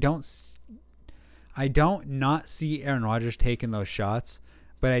 I don't not see Aaron Rodgers taking those shots,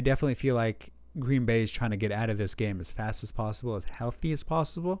 but I definitely feel like Green Bay is trying to get out of this game as fast as possible, as healthy as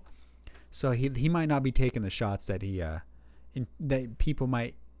possible. So he might not be taking the shots that that people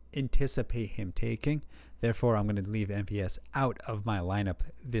might anticipate him taking. Therefore, I'm going to leave MVS out of my lineup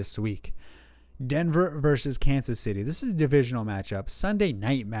this week. Denver versus Kansas City. This is a divisional matchup, Sunday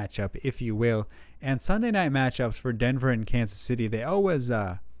night matchup, if you will. And Sunday night matchups for Denver and Kansas City, they always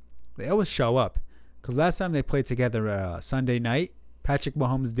show up. Because last time they played together Sunday night, Patrick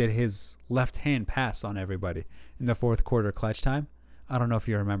Mahomes did his left-hand pass on everybody in the fourth quarter clutch time. I don't know if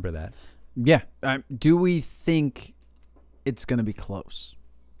you remember that. Yeah. Do we think it's going to be close?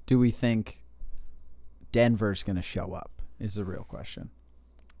 Do we think Denver's going to show up is the real question.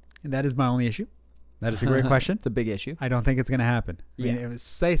 And that is my only issue. That is a great question. It's a big issue. I don't think it's going to happen. I mean, if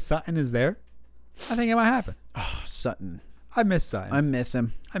say Sutton is there, I think it might happen. Oh, Sutton. I miss Sutton. I miss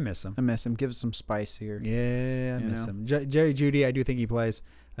him. Give us some spice here. Yeah, I miss him. Jerry Jeudy, I do think he plays.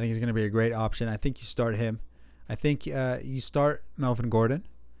 I think he's going to be a great option. I think you start him. I think you start Melvin Gordon.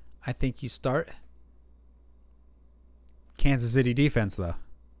 I think you start Kansas City defense, though.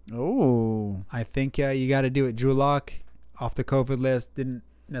 Oh. I think you got to do it. Drew Lock off the COVID list. Didn't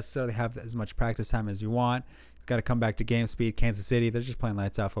necessarily have as much practice time as you want. Got to come back to game speed. Kansas City, they're just playing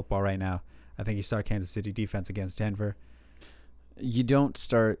lights out football right now. I think you start Kansas City defense against Denver. You don't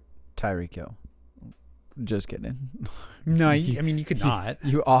start Tyreek Hill. Just kidding. No, I mean, you could not.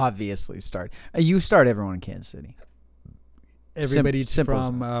 You obviously start. You start everyone in Kansas City. Everybody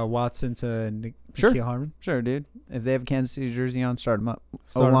from Watson to Nikhil Harmon? Sure, dude. If they have a Kansas City jersey on, start them up.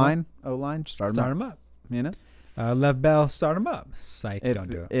 O-line, start them up. You know? Lev Bell, start him up. Psych, don't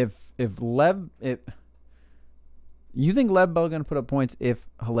do it. You think Lev Bell going to put up points if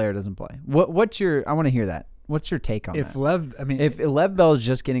Hilaire doesn't play? What's your? I want to hear that. What's your take on that? If Lev Bell is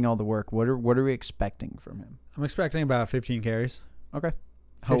just getting all the work, what are we expecting from him? I'm expecting about 15 carries. Okay.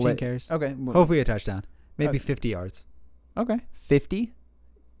 15 carries. Okay. Hopefully a touchdown. Maybe 50 yards. Okay. 50?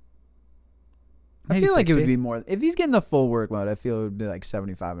 Maybe I feel 60. like it would be more. If he's getting the full workload, I feel it would be like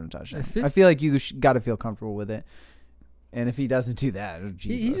 75 and a touchdown. I feel like you got to feel comfortable with it. And if he doesn't do that,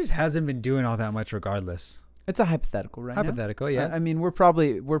 he just hasn't been doing all that much regardless. It's a hypothetical right now. Hypothetical, yeah. I mean, we're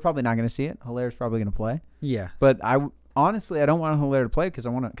probably not going to see it. Hilaire's probably going to play. Yeah. But honestly, I don't want Hilaire to play because I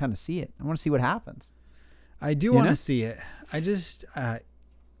want to kind of see it. I want to see what happens. I do want to see it. I just...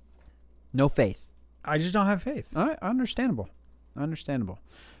 no faith. I just don't have faith. All right, understandable. Understandable.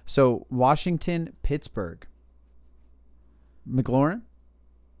 So Washington, Pittsburgh. McLaurin?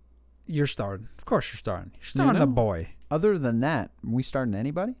 You're starting. Of course you're starting. You're starting the boy. Other than that, are we starting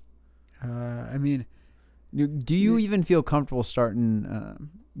anybody? I mean, do you even feel comfortable starting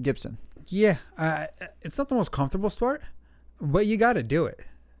Gibson? yeah, it's not the most comfortable start, but you got to do it.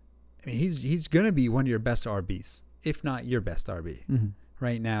 I mean, he's going to be one of your best RBs, if not your best RB. Mm-hmm.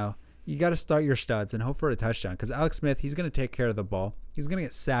 Right now, you got to start your studs and hope for a touchdown because Alex Smith, he's going to take care of the ball. He's going to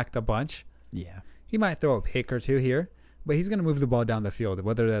get sacked a bunch. Yeah. He might throw a pick or two here, but he's going to move the ball down the field,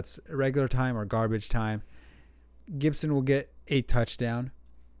 whether that's regular time or garbage time. Gibson will get a touchdown.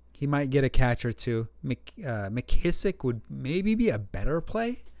 He might get a catch or two. McKissick would maybe be a better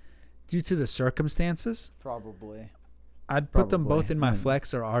play due to the circumstances. Probably. I'd put them both in my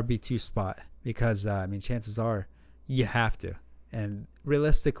flex or RB2 spot because, chances are you have to. And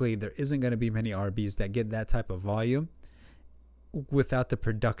realistically, there isn't going to be many RBs that get that type of volume without the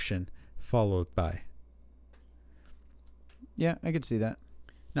production followed by. Yeah, I could see that.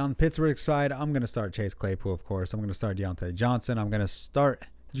 Now, on the Pittsburgh side, I'm going to start Chase Claypool, of course. I'm going to start Deontay Johnson. I'm going to start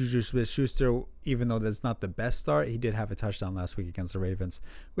Juju Smith-Schuster, even though that's not the best start. He did have a touchdown last week against the Ravens,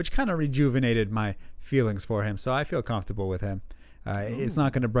 which kind of rejuvenated my feelings for him. So I feel comfortable with him. It's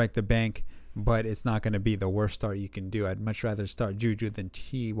not going to break the bank, but it's not going to be the worst start you can do. I'd much rather start Juju than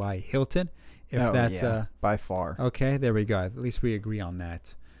T.Y. Hilton. By far. Okay, there we go. At least we agree on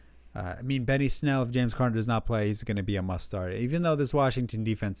that. Benny Snell, if James Conner does not play, he's going to be a must start. Even though this Washington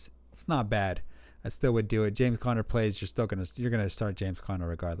defense, it's not bad. I still would do it. James Conner plays, you're going to start James Conner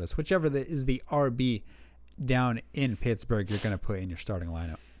regardless. Whichever is the RB down in Pittsburgh, you're going to put in your starting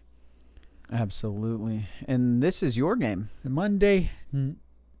lineup. Absolutely. And this is your game. Monday.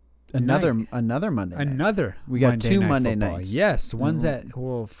 Another Monday night. We got Monday two night Monday football. nights. Yes, one's at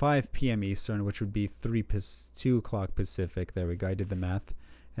 5 p.m. Eastern, which would be 2 o'clock Pacific. There we go. I did the math.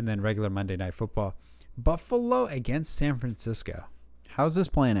 And then regular Monday Night Football. Buffalo against San Francisco. How's this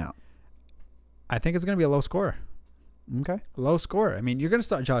playing out? I think it's going to be a low score. Okay. Low score. I mean, you're going to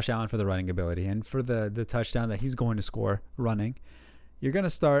start Josh Allen for the running ability and for the touchdown that he's going to score running. You're going to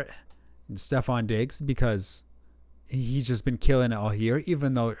start Stephon Diggs because he's just been killing it all year,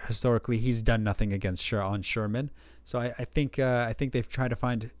 even though historically he's done nothing against Sherman. So I think they've tried to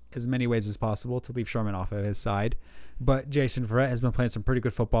find as many ways as possible to leave Sherman off of his side. But Jason Verrett has been playing some pretty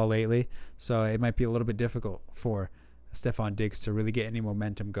good football lately, so it might be a little bit difficult for Stephon Diggs to really get any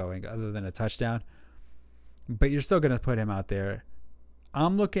momentum going other than a touchdown. But you're still going to put him out there.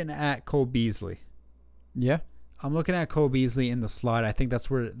 I'm looking at Cole Beasley. Yeah. I'm looking at Cole Beasley in the slot. I think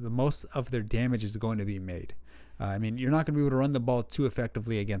that's where the most of their damage is going to be made. You're not going to be able to run the ball too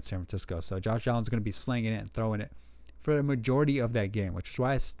effectively against San Francisco. So Josh Allen's going to be slinging it and throwing it for the majority of that game, which is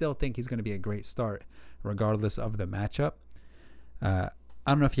why I still think he's going to be a great start regardless of the matchup. I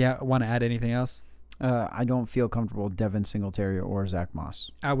don't know if you want to add anything else. I don't feel comfortable with Devin Singletary or Zach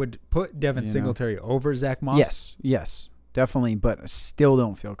Moss. I would put Devin Singletary over Zach Moss. Yes, definitely, but I still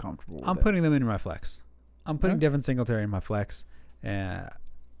don't feel comfortable with I'm putting them in my flex. I'm putting Devin Singletary in my flex.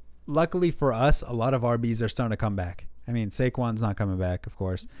 Luckily for us, a lot of RBs are starting to come back. I mean, Saquon's not coming back, of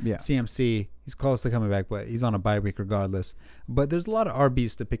course. Yeah. CMC, he's close to coming back, but he's on a bye week regardless. But there's a lot of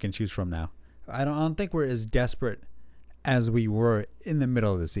RBs to pick and choose from now. I don't think we're as desperate as we were in the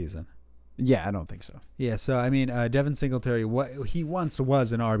middle of the season. Yeah, I don't think so. Yeah, so Devin Singletary, what he once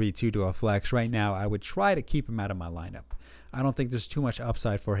was an RB2 to a flex. Right now, I would try to keep him out of my lineup. I don't think there's too much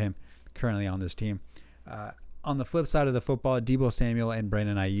upside for him currently on this team. On the flip side of the football, Deebo Samuel and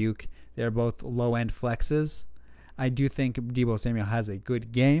Brandon Ayuk, they're both low-end flexes. I do think Deebo Samuel has a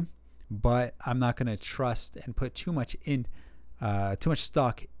good game, but I'm not going to trust and put too much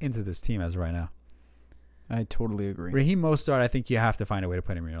stock into this team as of right now. I totally agree. Raheem Mostert, I think you have to find a way to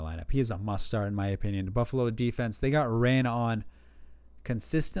put him in your lineup. He is a must start in my opinion. The Buffalo defense, they got ran on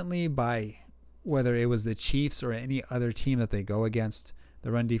consistently by whether it was the Chiefs or any other team that they go against.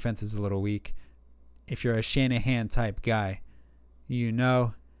 The run defense is a little weak. If you're a Shanahan type guy, you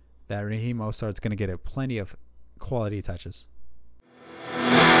know that Raheem Mostert's going to get plenty of quality touches.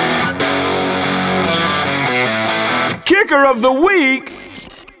 Kicker of the week.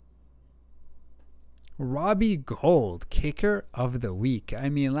 Robbie Gould, kicker of the week. I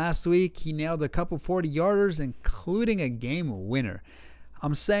mean, last week he nailed a couple 40-yarders, including a game winner.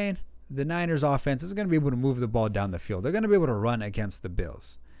 I'm saying the Niners offense is going to be able to move the ball down the field. They're going to be able to run against the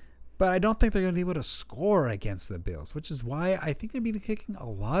Bills. But I don't think they're going to be able to score against the Bills, which is why I think they'll be kicking a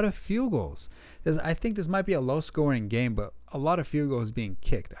lot of field goals. I think this might be a low-scoring game, but a lot of field goals being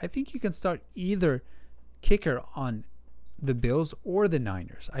kicked. I think you can start either kicker on the Bills or the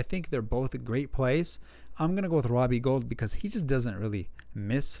Niners. I think they're both great plays, I'm going to go with Robbie Gould because he just doesn't really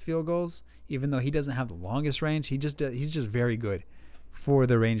miss field goals, even though he doesn't have the longest range. He's just very good for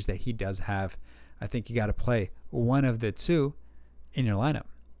the range that he does have. I think you got to play one of the two in your lineup.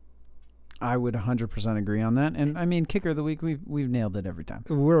 I would 100% agree on that. And I mean, kicker of the week, we've nailed it every time.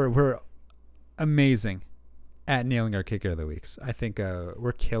 We're amazing at nailing our kicker of the weeks. I think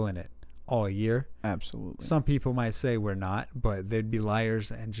we're killing it all year. Absolutely. Some people might say we're not, but they'd be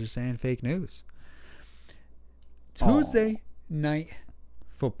liars and just saying fake news. Tuesday night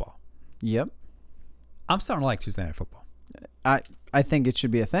football. Yep. I'm starting to like Tuesday night football. I think it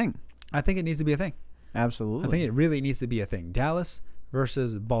should be a thing. I think it needs to be a thing. Absolutely. I think it really needs to be a thing. Dallas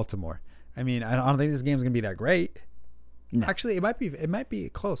versus Baltimore. I mean, I don't think this game's going to be that great. No. Actually, it might be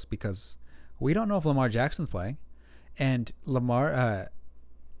close because we don't know if Lamar Jackson's playing, and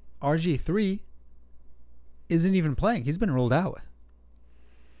RG3 isn't even playing. He's been ruled out.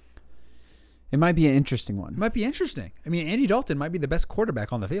 It might be an interesting one. It might be interesting. I mean, Andy Dalton might be the best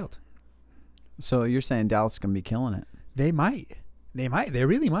quarterback on the field. So you're saying Dallas is going to be killing it? They might. They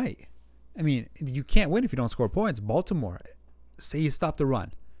really might. I mean, you can't win if you don't score points. Baltimore, say you stop the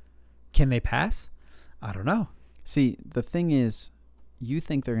run. Can they pass? I don't know. See, the thing is, you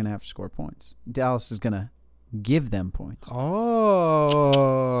think they're going to have to score points. Dallas is going to give them points.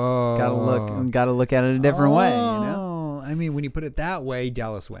 Oh. Gotta look at it a different way, you know? I mean, when you put it that way,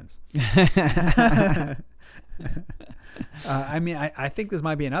 Dallas wins. I mean, I think this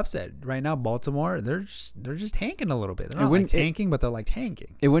might be an upset. Right now, Baltimore, they're just tanking a little bit. They're not like tanking, but they're like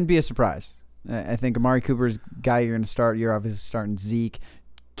tanking. It wouldn't be a surprise. I think Amari Cooper's guy you're going to start. You're obviously starting Zeke.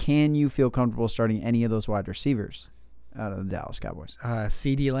 Can you feel comfortable starting any of those wide receivers out of the Dallas Cowboys?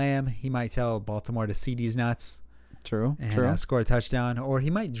 CeeDee Lamb, he might tell Baltimore to CeeDee's nuts. True. And score a touchdown. Or he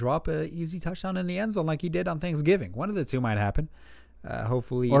might drop an easy touchdown in the end zone like he did on Thanksgiving. One of the two might happen.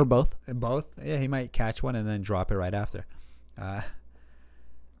 Hopefully. Or both. Both. Yeah, he might catch one and then drop it right after. I'd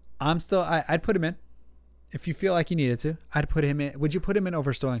put him in. If you feel like you needed to, I'd put him in. Would you put him in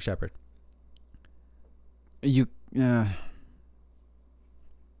over Sterling Shepard? Yeah.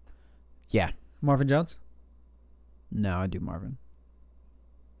 Marvin Jones? No, I do Marvin.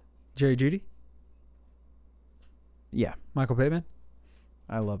 Jerry Jeudy? Yeah. Michael Pittman?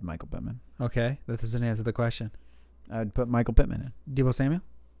 I love Michael Pittman. Okay, that doesn't answer the question. I'd put Michael Pittman in. Deebo Samuel?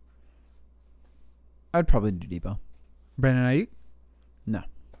 I'd probably do Debo. Brandon Ayuk? No.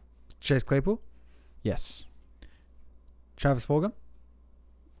 Chase Claypool? Yes. Travis Fulgham?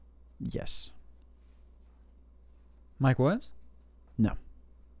 Yes. Mike Williams? No.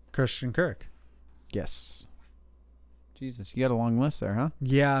 Christian Kirk? Yes. Jesus, you got a long list there, huh?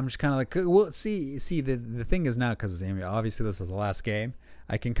 Yeah, I'm just kind of like, well, see, the thing is now, because obviously this is the last game,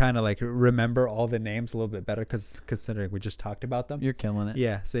 I can kind of like remember all the names a little bit better because considering we just talked about them. You're killing it.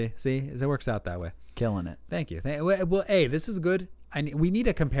 Yeah, see, it works out that way. Killing it. Thank you. Well, hey, this is good. We need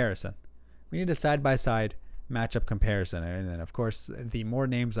a comparison. We need a side-by-side matchup comparison. And then, of course, the more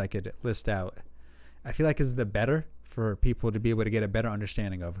names I could list out, I feel like is the better for people to be able to get a better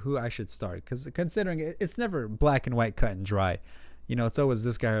understanding of who I should start. Because considering it's never black and white, cut and dry. You know, it's always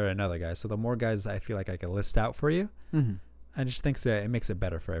this guy or another guy. So the more guys I feel like I can list out for you, I just think that it makes it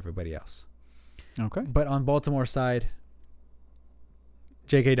better for everybody else. Okay. But on Baltimore side,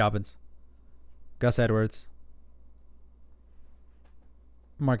 J.K. Dobbins, Gus Edwards,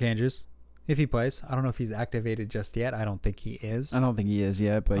 Mark Andrews, if he plays. I don't know if he's activated just yet. I don't think he is. I don't think he is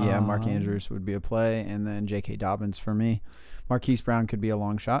yet, but yeah, Mark Andrews would be a play, and then J.K. Dobbins for me. Marquise Brown could be a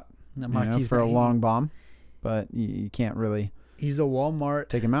long shot for a long bomb, but you can't really. He's a Walmart.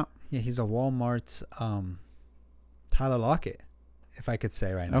 Take him out. Yeah, he's a Walmart Tyler Lockett, if I could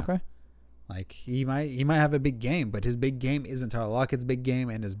say right now. Okay. Like he might have a big game, but his big game isn't Tyler Lockett's big game,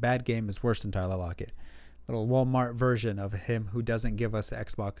 and his bad game is worse than Tyler Lockett. Little Walmart version of him who doesn't give us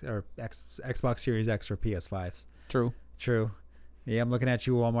Xbox Series X or PS5s. True. Yeah, I'm looking at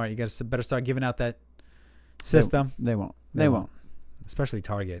you, Walmart. You guys better start giving out that system. They won't. They won't. Especially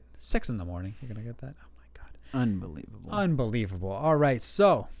Target. 6 a.m. You're gonna get that. Oh my God. Unbelievable. All right,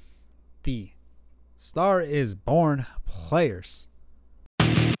 so the Star is Born players.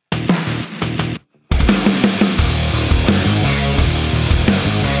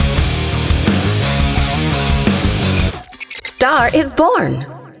 Star is Born.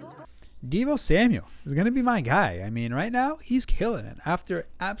 Deebo Samuel is going to be my guy. I mean, right now, he's killing it. After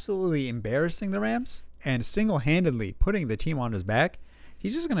absolutely embarrassing the Rams and single-handedly putting the team on his back,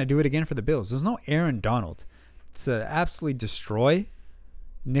 he's just going to do it again for the Bills. There's no Aaron Donald to absolutely destroy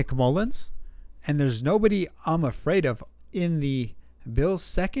Nick Mullins, and there's nobody I'm afraid of in the Bill's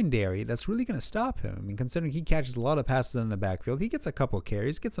secondary that's really going to stop him. I mean, considering he catches a lot of passes in the backfield, he gets a couple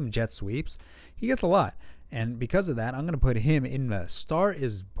carries, gets some jet sweeps. He gets a lot. And because of that, I'm going to put him in the Star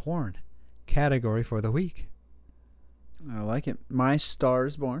is Born category for the week. I like it. My Star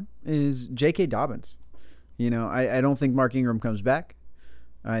is Born is J.K. Dobbins. I don't think Mark Ingram comes back.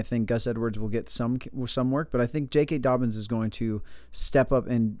 I think Gus Edwards will get some work, but I think J.K. Dobbins is going to step up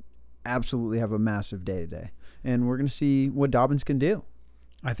and absolutely have a massive day today. And we're going to see what Dobbins can do.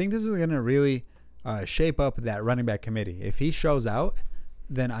 I think this is going to really shape up that running back committee. If he shows out,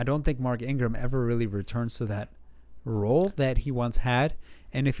 then I don't think Mark Ingram ever really returns to that role that he once had.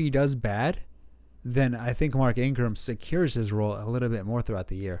 And if he does bad, then I think Mark Ingram secures his role a little bit more throughout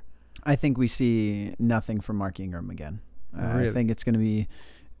the year. I think we see nothing from Mark Ingram again. Really? I think it's going to be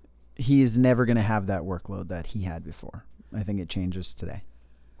 – he is never going to have that workload that he had before. I think it changes today.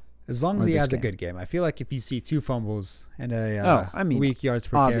 As long as he has a good game. I feel like if you see 2 fumbles and a weak yards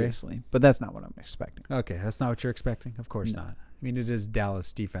per obviously, but that's not what I'm expecting. Okay, that's not what you're expecting? Of course not. I mean, it is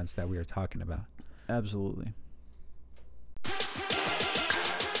Dallas defense that we are talking about. Absolutely.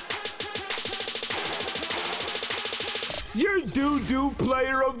 Your doo-doo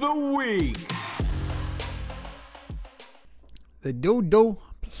player of the week. The doo-doo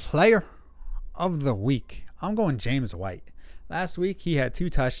player of the week. I'm going James White. Last week, he had 2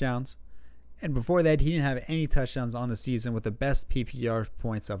 touchdowns. And before that, he didn't have any touchdowns on the season with the best PPR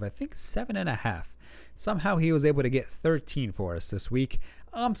points of, I think, 7.5. Somehow, he was able to get 13 for us this week.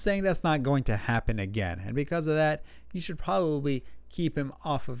 I'm saying that's not going to happen again. And because of that, you should probably keep him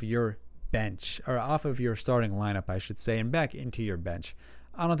off of your bench, or off of your starting lineup, I should say, and back into your bench.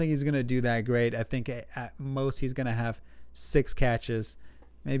 I don't think he's going to do that great. I think at most he's going to have 6 catches,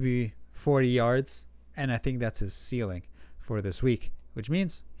 maybe 40 yards. And I think that's his ceiling for this week, which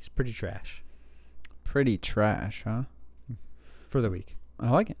means he's pretty trash. Pretty trash, huh? For the week.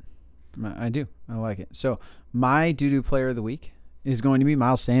 I like it. I do. I like it. So my doo-doo player of the week is going to be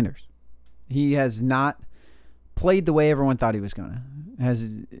Miles Sanders. He has not played the way everyone thought he was going to.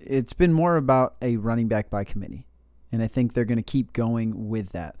 It's been more about a running back by committee, and I think they're going to keep going with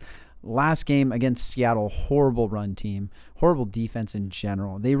that. Last game against Seattle, horrible run team, horrible defense in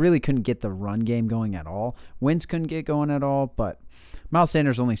general. They really couldn't get the run game going at all. Wentz couldn't get going at all, but Miles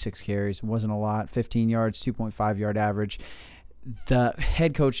Sanders only 6 carries. Wasn't a lot. 15 yards, 2.5 yard average. The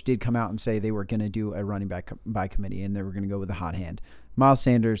head coach did come out and say they were going to do a running back by committee, and they were going to go with the hot hand. Miles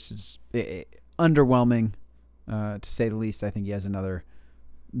Sanders is underwhelming, to say the least. I think he has another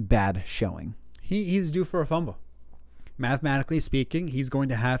bad showing. He's due for a fumble. Mathematically speaking, he's going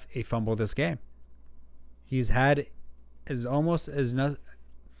to have a fumble this game. He had almost enough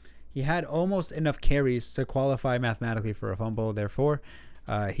carries to qualify mathematically for a fumble. Therefore,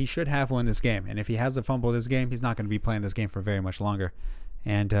 he should have one this game. And if he has a fumble this game, he's not going to be playing this game for very much longer.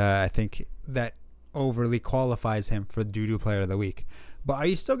 And I think that overly qualifies him for the doo-doo player of the week. But are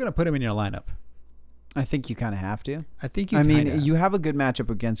you still going to put him in your lineup? I think you kind of have to. You have a good matchup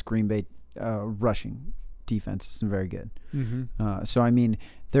against Green Bay rushing defense. It's very good. Mm-hmm. So, I mean,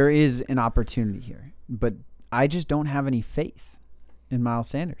 there is an opportunity here. But I just don't have any faith in Miles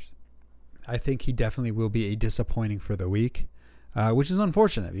Sanders. I think he definitely will be a disappointing for the week, which is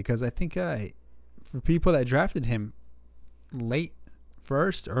unfortunate because I think for people that drafted him late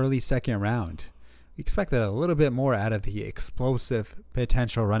first, early second round, we expected a little bit more out of the explosive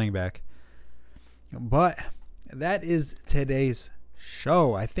potential running back. But that is today's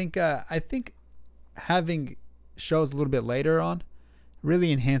show. I think having shows a little bit later on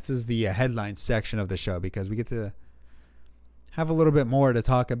really enhances the headline section of the show because we get to have a little bit more to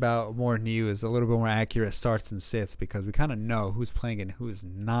talk about, more news, a little bit more accurate starts and sits because we kind of know who's playing and who's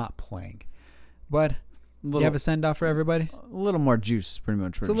not playing. But you have a send-off for everybody? A little more juice, pretty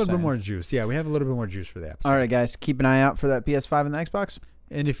much. It's a little bit more juice. Yeah, we have a little bit more juice for the episode. All right, guys, keep an eye out for that PS5 and the Xbox.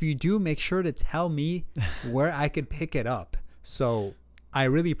 And if you do, make sure to tell me where I could pick it up. So I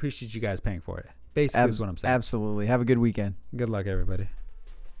really appreciate you guys paying for it. Basically, is what I'm saying. Absolutely. Have a good weekend. Good luck, everybody.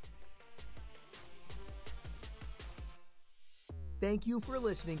 Thank you for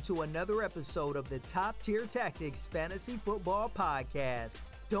listening to another episode of the Top Tier Tactics Fantasy Football Podcast.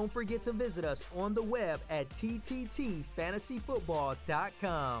 Don't forget to visit us on the web at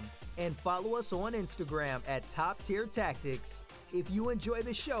tttfantasyfootball.com and follow us on Instagram at Top Tier Tactics. If you enjoy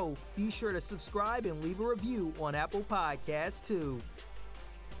the show, be sure to subscribe and leave a review on Apple Podcasts too.